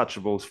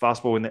untouchable. His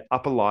fastball in the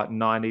upper light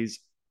 90s,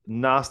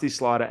 nasty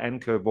slider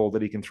and curveball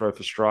that he can throw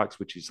for strikes,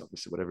 which is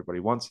obviously what everybody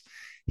wants.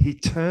 He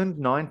turned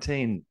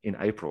 19 in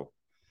April.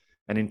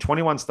 And in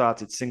 21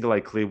 starts at Single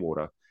A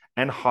Clearwater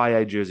and High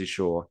A Jersey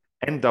Shore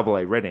and Double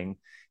A Reading,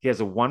 he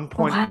has a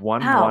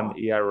 1.11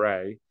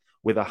 ERA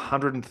with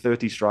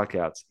 130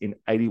 strikeouts in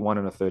 81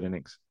 1/3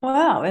 innings.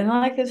 Wow, and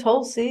like his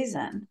whole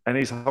season. And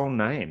his whole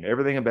name,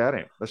 everything about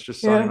him. Let's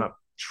just sign him up.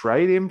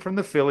 Trade him from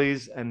the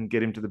Phillies and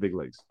get him to the big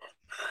leagues.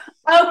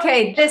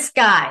 Okay, this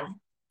guy.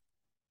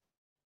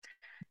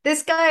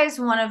 This guy is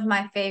one of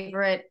my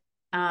favorite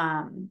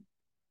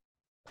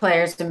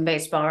players in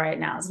baseball right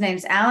now. His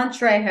name's Alan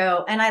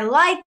Trejo, and I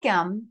like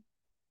him.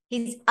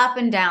 He's up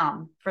and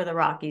down for the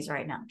Rockies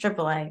right now.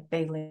 AAA,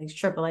 big leagues,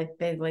 AAA,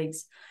 big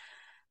leagues.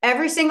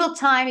 Every single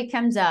time he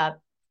comes up,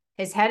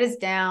 his head is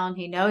down.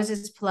 He knows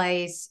his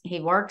place.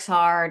 He works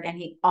hard, and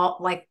he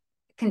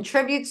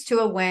contributes to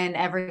a win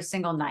every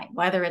single night,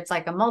 whether it's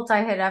like a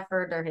multi-hit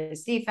effort or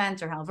his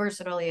defense or how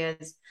versatile he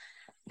is.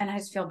 And I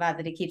just feel bad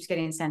that he keeps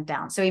getting sent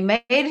down. So he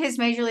made his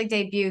major league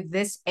debut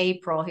this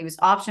April. He was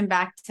optioned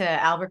back to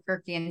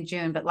Albuquerque in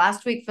June. But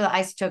last week for the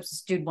Isotopes,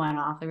 this dude went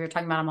off. We were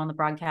talking about him on the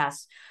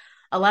broadcast.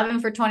 11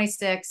 for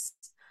 26.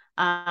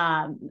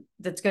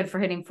 That's good for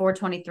hitting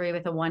 423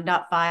 with a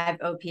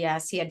 1.5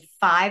 OPS. He had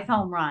 5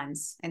 home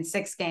runs in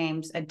 6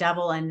 games, a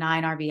double and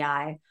 9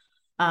 RBI.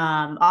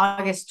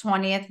 August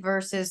 20th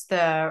versus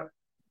the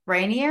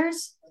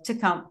Rainiers,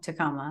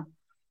 Tacoma.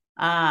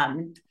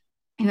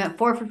 He went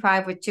 4 for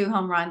 5 with 2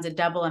 home runs, a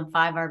double, and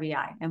 5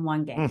 RBI in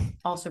 1 game.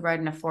 Also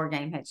riding a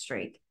 4-game hit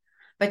streak.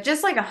 But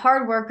just like a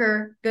hard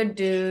worker, good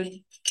dude.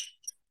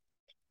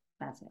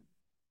 That's it.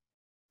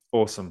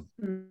 Awesome.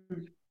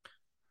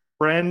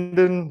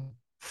 Brandon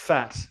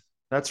Fat.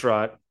 That's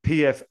right.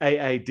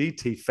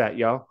 PFAADT Fat,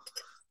 y'all.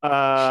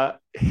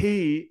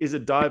 He is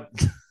a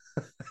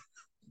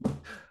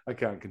I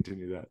can't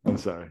continue that. I'm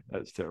sorry.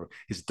 That's terrible.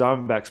 He's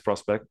Diamondbacks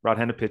prospect,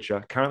 right-handed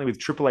pitcher, currently with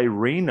AAA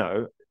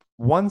Reno.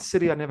 One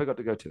city I never got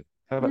to go to.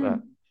 How about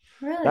that?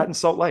 Really? That and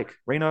Salt Lake.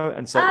 Reno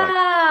and Salt Lake.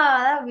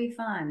 That would be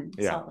fun.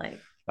 Yeah. Salt Lake.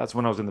 That's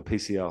when I was in the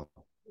PCL.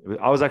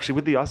 I was actually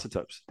with the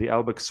Isotopes, the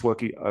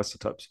Albuquerque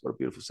Isotopes. What a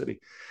beautiful city.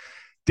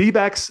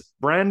 D-backs,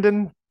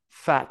 Brandon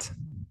Fat,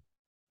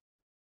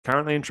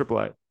 currently in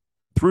AAA.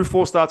 Through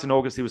 4 starts in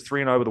August, he was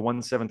 3-0 with a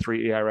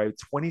 1.73 ERA,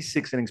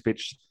 26 innings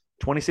pitched,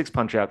 26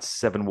 punch outs,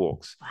 7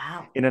 walks.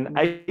 Wow. In an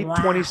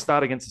 8-20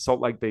 start against the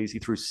Salt Lake Bees, he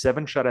threw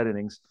 7 shutout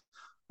innings,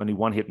 only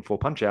 1 hit and 4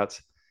 punch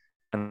outs.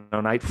 And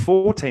on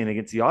 8-14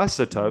 against the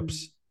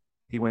Isotopes,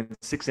 he went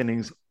 6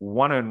 innings,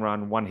 1 earned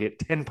run, 1 hit,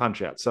 10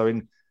 punch outs. So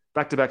in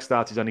back-to-back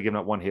starts, he's only given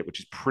up 1 hit, which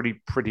is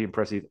pretty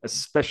impressive,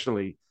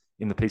 especially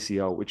in the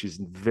PCL, which is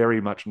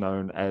very much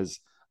known as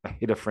a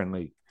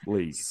hitter-friendly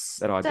league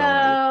that I dominated.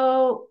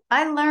 So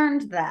I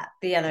learned that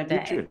the other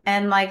day.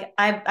 And like,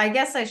 I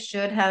guess I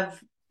should have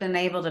been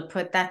able to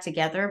put that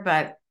together,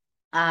 but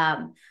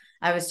I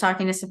was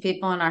talking to some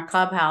people in our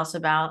clubhouse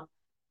about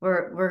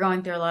we're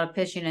going through a lot of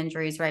pitching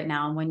injuries right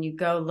now. And when you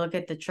go look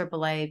at the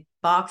AAA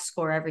box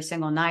score every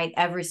single night,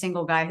 every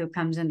single guy who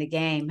comes in the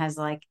game has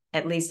like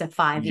at least a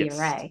 5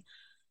 ERA.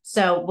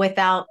 So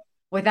without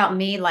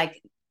me like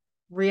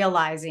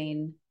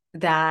realizing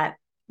that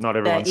not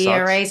everyone the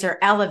ERAs are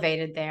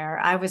elevated there,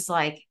 I was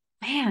like,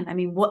 man, I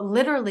mean,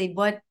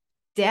 what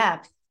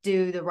depth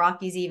do the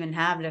Rockies even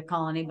have to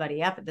call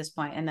anybody up at this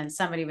point? And then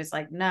somebody was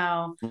like,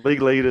 no.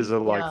 League leaders are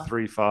like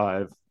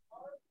 3-5.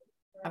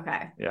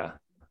 Okay. Yeah.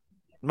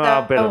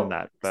 No, better than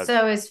that. But...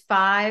 So is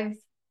five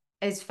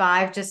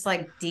just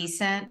like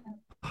decent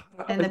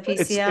in the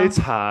PCL? It's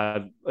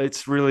hard.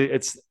 It's really,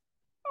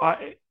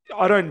 I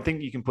don't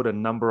think you can put a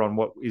number on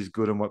what is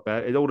good and what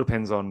bad. It all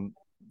depends on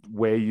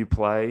where you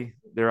play.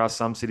 There are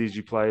some cities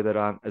you play that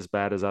aren't as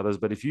bad as others.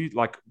 But if you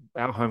like,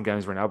 our home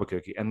games were in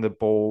Albuquerque and the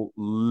ball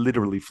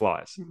literally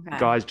flies. Okay.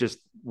 Guys just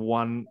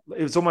won.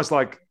 It's almost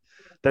like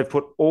they've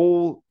put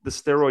all the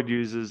steroid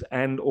users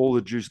and all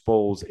the juice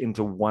balls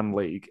into one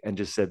league and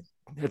just said,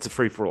 it's a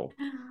free for all.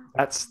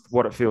 That's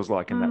what it feels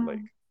like in that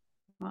league.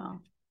 Wow.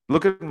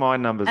 Look at my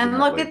numbers. And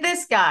look at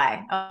this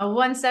guy, a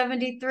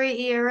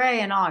 173 ERA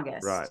in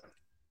August. Right.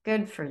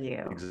 Good for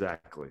you.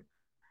 Exactly.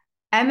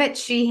 Emmett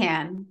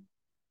Sheehan,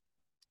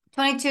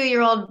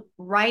 22-year-old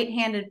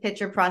right-handed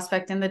pitcher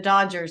prospect in the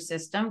Dodgers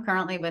system,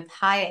 currently with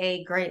High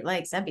A Great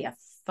Lakes. That'd be a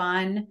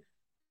fun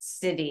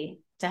city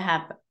to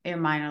have your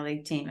minor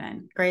league team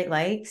in. Great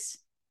Lakes.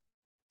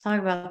 Talk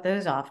about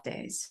those off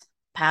days.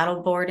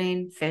 Paddle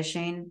boarding,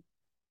 fishing,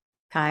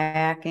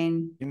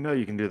 kayaking. You know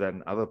you can do that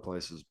in other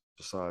places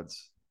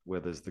besides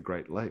where there's the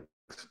Great Lakes.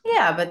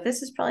 Yeah, but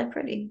this is probably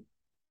pretty.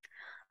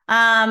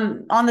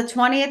 On the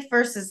 20th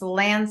versus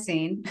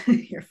Lansing,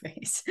 your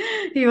face,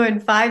 he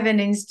went 5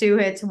 innings, 2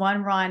 hits,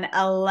 1 run,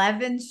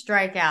 11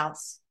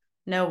 strikeouts,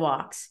 no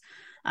walks.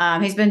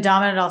 He's been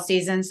dominant all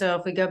season. So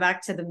if we go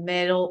back to the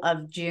middle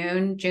of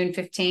June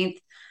 15th,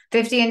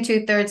 50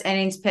 2/3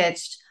 innings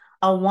pitched,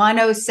 a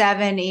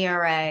 107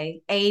 ERA,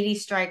 80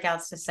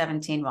 strikeouts to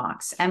 17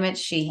 walks. Emmett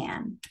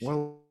Sheehan.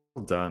 Well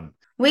done.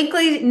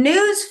 Weekly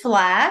news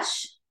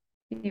flash.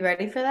 You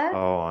ready for that?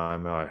 Oh, I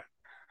know.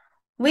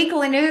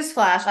 Weekly news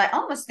flash. I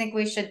almost think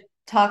we should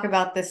talk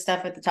about this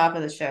stuff at the top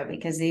of the show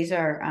because these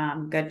are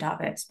good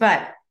topics.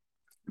 But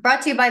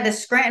brought to you by the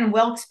Scranton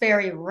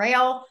Wilkes-Barre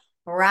Rail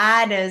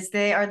Riders.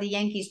 They are the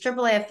Yankees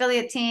AAA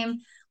affiliate team.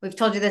 We've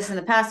told you this in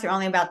the past. They're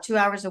only about 2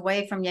 hours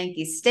away from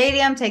Yankee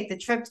Stadium. Take the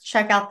trip to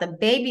check out the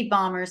Baby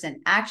Bombers in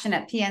action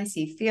at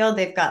PNC Field.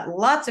 They've got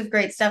lots of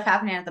great stuff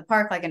happening at the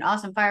park, like an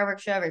awesome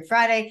fireworks show every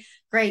Friday,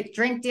 great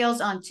drink deals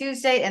on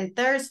Tuesday and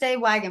Thursday,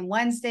 Wagon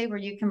Wednesday, where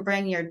you can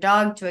bring your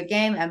dog to a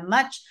game, and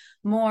much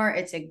more.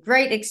 It's a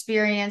great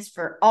experience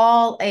for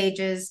all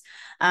ages.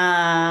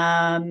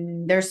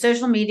 Their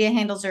social media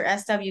handles are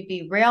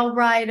SWB Rail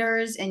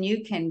Riders, and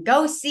you can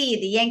go see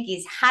the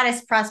Yankees'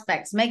 hottest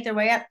prospects make their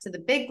way up to the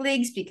big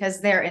leagues because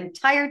their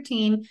entire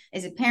team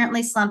is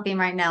apparently slumping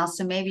right now.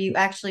 So maybe you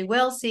actually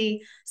will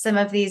see some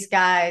of these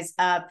guys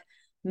up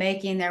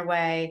making their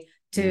way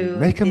to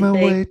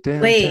the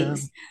big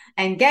leagues.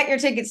 And get your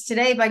tickets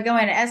today by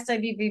going to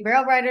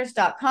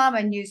swbrailriders.com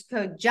and use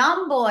code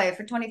JOHNBOY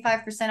for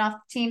 25% off the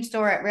team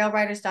store at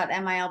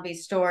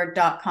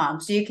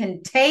railriders.milbstore.com. So you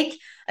can take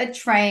a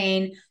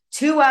train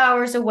 2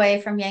 hours away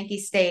from Yankee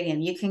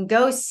Stadium. You can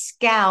go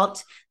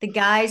scout the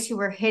guys who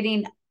are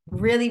hitting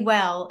really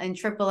well in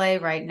AAA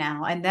right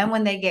now. And then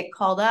when they get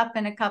called up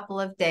in a couple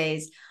of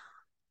days,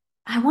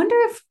 I wonder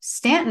if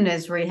Stanton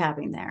is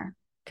rehabbing there.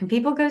 Can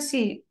people go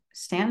see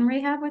Stanton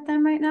rehab with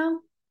them right now?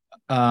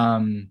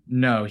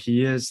 No,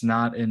 he is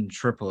not in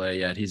AAA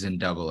yet. He's in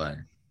AA.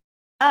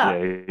 Oh,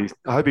 yeah,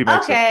 I hope he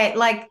makes it.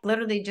 Like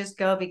literally just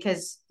go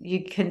because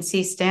you can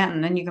see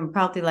Stanton and you can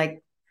probably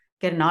like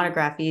get an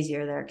autograph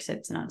easier there because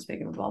it's not as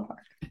big of a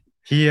ballpark.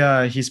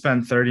 He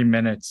spent 30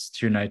 minutes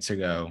 2 nights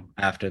ago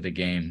after the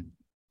game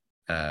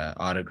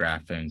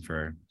autographing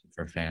for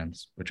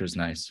fans, which was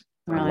nice.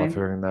 Really? I love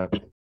hearing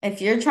that. If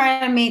you're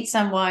trying to meet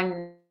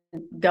someone,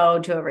 go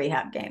to a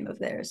rehab game of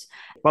theirs.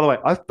 By the way,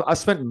 I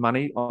spent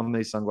money on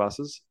these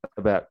sunglasses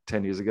about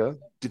 10 years ago. Do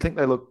you think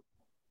they look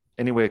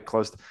anywhere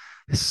close?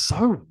 They're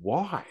so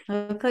wide.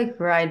 They look like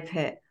Brad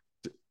Pitt.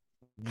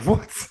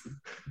 What?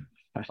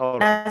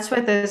 That's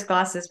what those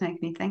glasses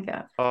make me think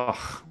of.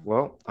 Oh,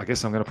 well, I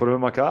guess I'm going to put them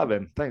in my car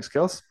then. Thanks,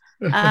 Kels.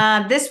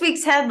 This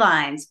week's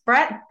headlines.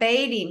 Brett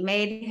Beatty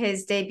made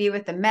his debut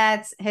with the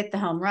Mets, hit the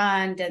home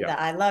run, did the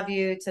I love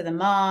you to the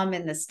mom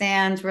in the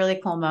stands. Really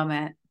cool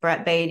moment.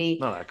 Brett Beatty.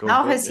 Not that cool,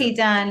 How has he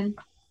done?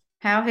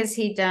 How has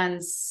he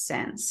done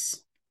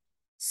since?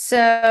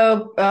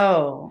 So,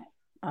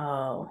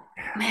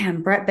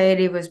 man, Brett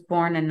Beatty was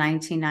born in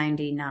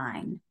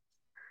 1999.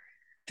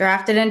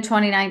 Drafted in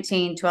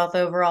 2019, 12th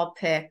overall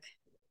pick.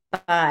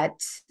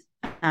 But,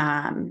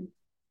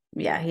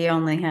 he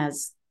only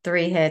has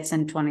 3 hits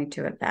and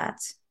 22 at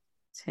bats.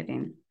 It's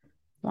hitting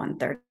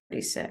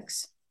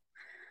 136.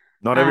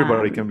 Not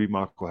everybody can be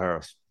Michael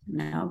Harris.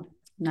 No,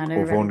 not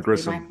everybody can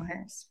be Michael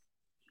Harris.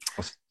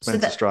 Or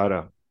Spencer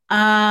Strider.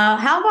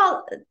 How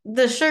about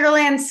the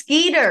Sugarland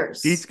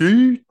Skeeters?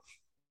 Skeet.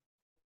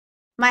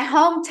 My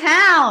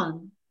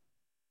hometown.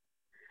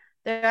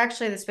 They're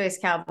actually the Space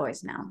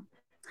Cowboys now.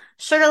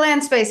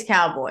 Sugarland Space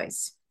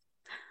Cowboys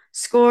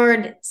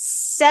scored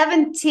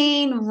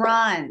 17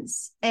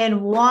 runs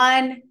in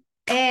 1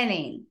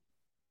 inning.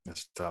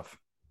 That's tough.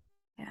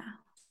 Yeah.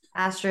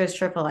 Astros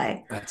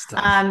AAA. That's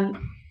tough.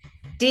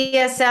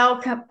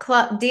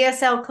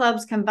 DSL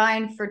clubs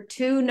combined for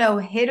 2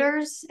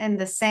 no-hitters in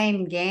the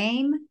same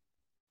game.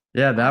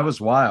 Yeah, that was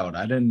wild.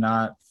 I did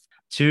not.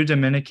 2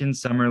 Dominican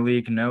Summer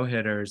League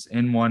no-hitters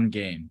in 1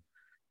 game.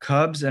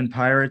 Cubs and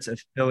Pirates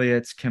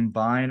affiliates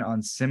combine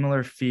on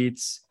similar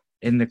feats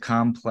in the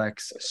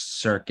complex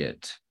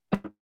circuit.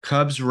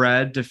 Cubs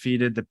Red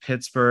defeated the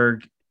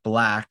Pittsburgh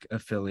Black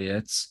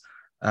affiliates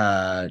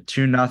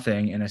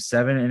 2-0 in a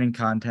 7-inning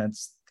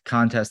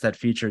contest that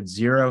featured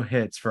 0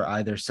 hits for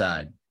either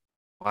side.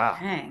 Wow.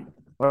 Dang.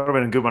 That would have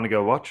been a good one to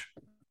go watch.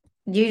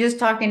 You just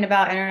talking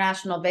about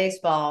international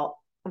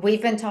baseball.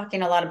 We've been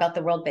talking a lot about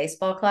the World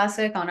Baseball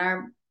Classic on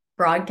our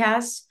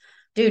broadcast.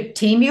 Dude,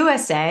 Team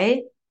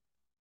USA,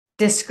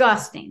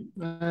 disgusting.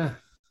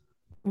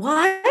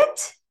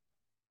 What?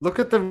 Look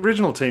at the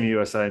original Team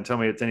USA and tell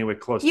me it's anywhere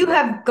close. You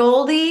have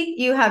Goldie,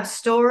 you have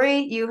Story,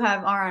 you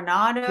have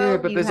Arenado. Yeah,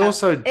 but there's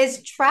also...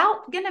 Is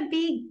Trout going to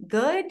be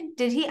good?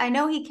 I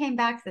know he came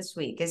back this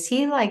week. Is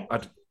he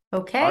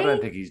okay? I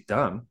don't think he's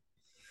done.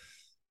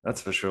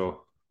 That's for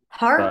sure.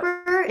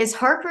 Harper,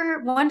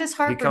 when does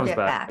Harper get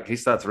back? He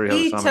starts rehab.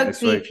 He took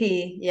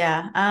BP,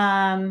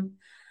 yeah.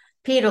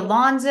 Pete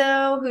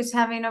Alonso, who's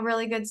having a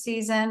really good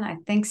season, I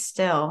think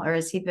still, or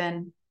has he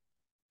been?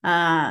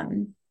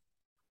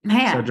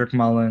 Cedric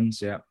Mullins,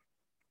 yeah.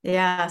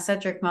 Yeah,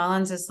 Cedric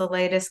Mullins is the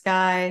latest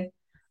guy.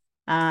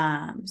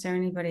 Is there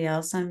anybody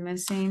else I'm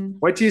missing?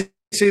 Wait till you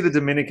see the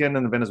Dominican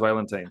and the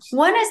Venezuelan teams.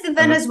 When is the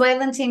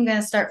Venezuelan team going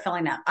to start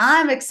filling up?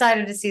 I'm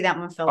excited to see that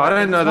one fill up. I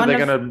don't know that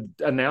they're going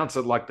to announce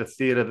it like the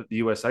theater that the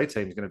USA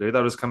team is going to do.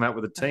 They'll just come out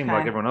with a team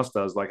like everyone else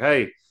does. Like,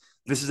 hey,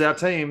 this is our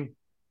team.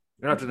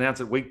 You don't have to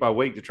announce it week by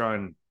week to try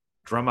and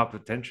drum up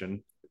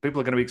attention.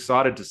 People are going to be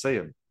excited to see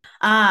him.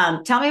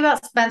 Tell me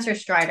about Spencer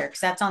Strider, because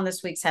that's on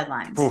this week's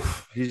headlines.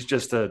 He's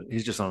just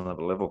on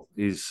another level.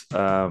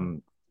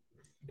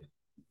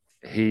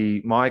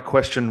 My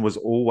question was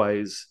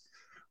always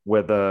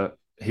whether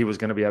he was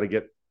going to be able to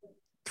get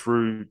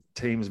through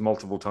teams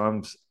multiple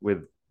times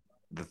with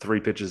the 3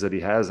 pitches that he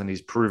has, and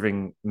he's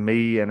proving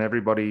me and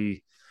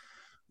everybody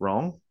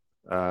wrong.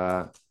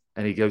 And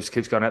he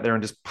keeps going out there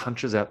and just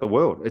punches out the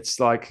world. It's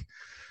like,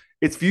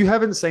 if you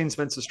haven't seen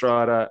Spencer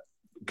Strider,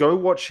 go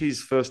watch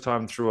his first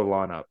time through a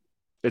lineup.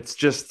 It's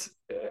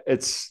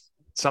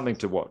something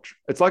to watch.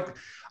 It's like,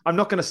 I'm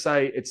not going to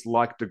say it's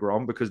like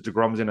DeGrom, because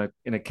DeGrom's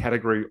in a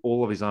category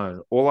all of his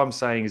own. All I'm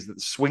saying is that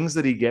the swings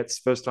that he gets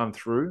first time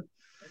through,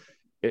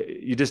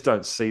 you just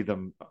don't see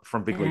them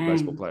from big league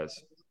baseball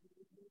players.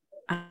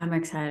 I'm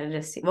excited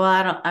to see.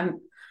 Well,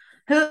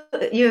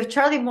 you have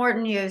Charlie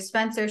Morton, you have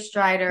Spencer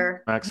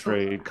Strider, Max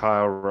Fried,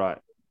 Kyle Wright,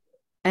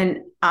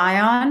 and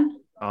Ion.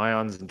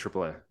 Ion's in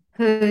AAA.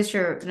 Who's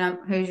your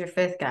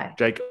 5th guy?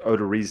 Jake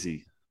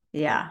Odorizzi.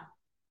 Yeah.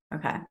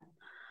 Okay.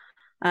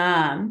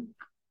 Time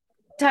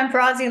for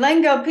Aussie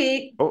lingo,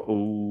 Pete.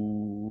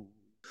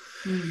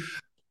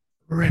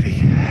 Ready.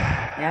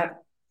 Yep.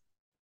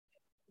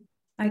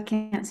 I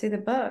can't see the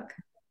book.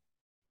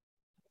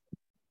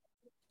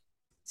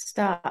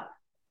 Stop.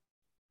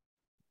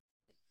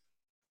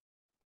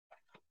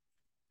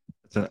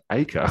 It's an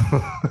acre.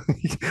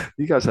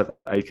 You guys have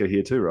acre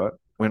here too, right?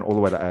 Went all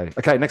the way to A.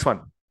 Okay, next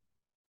one.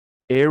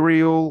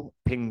 Aerial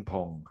ping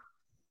pong.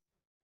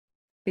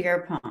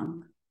 Beer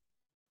pong.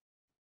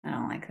 I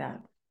don't like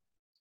that.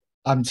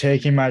 I'm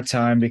taking my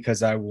time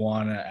because I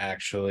want to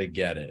actually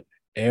get it.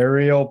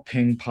 Aerial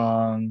ping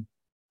pong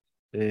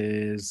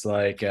is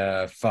like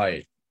a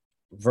fight,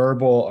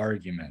 verbal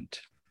argument.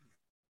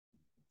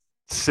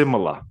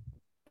 Similar.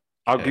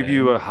 I'll give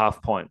you a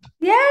half point.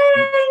 Yay,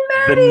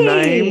 The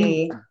Maddie!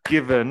 name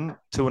given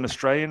to an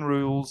Australian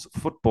rules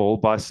football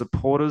by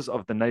supporters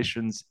of the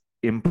nation's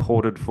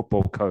imported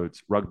football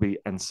codes, rugby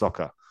and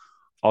soccer.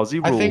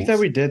 Aussie rules. I think that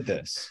we did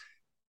this.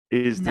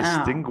 Is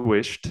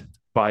distinguished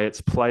by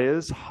its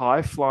players'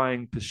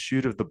 high-flying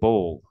pursuit of the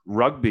ball.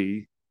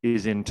 Rugby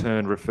is in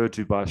turn referred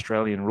to by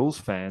Australian rules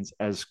fans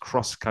as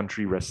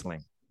cross-country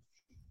wrestling.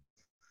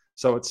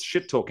 So it's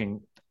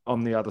shit-talking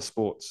on the other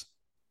sports.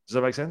 Does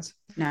that make sense?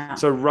 No.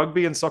 So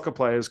rugby and soccer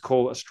players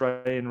call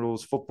Australian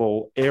rules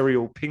football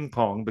aerial ping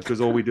pong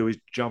because all we do is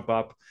jump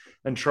up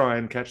and try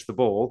and catch the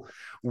ball.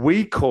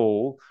 We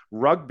call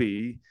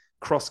rugby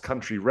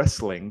cross-country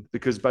wrestling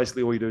because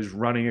basically all you do is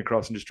running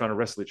across and just trying to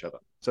wrestle each other.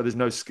 So there's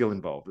no skill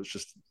involved. It's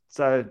just,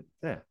 so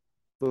yeah, a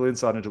little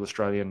insight into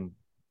Australian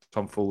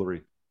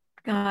tomfoolery.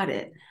 Got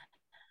it.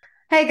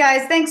 Hey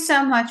guys, thanks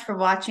so much for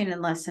watching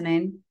and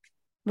listening.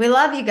 We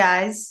love you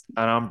guys.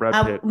 And I'm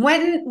Brad Pitt.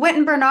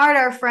 Wynton Bernard,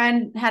 our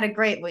friend, had a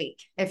great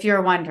week, if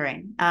you're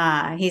wondering.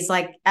 He's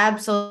like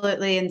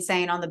absolutely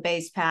insane on the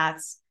base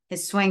paths.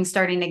 His swing's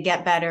starting to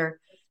get better.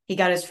 He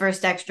got his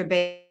first extra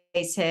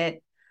base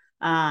hit.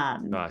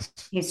 Nice.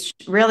 He's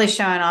really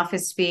showing off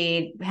his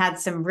speed. Had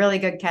some really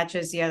good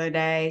catches the other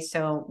day.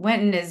 So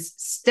Wynton is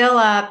still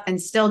up and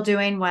still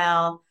doing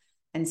well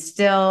and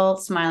still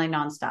smiling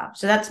nonstop.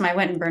 So that's my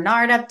Wynton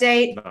Bernard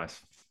update. Nice.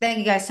 Thank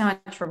you guys so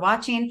much for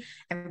watching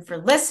and for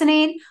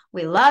listening.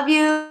 We love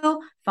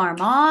you.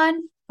 Farm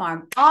on,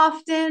 farm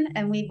often,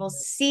 and we will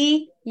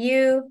see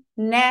you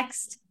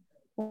next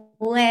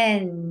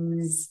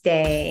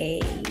Wednesday.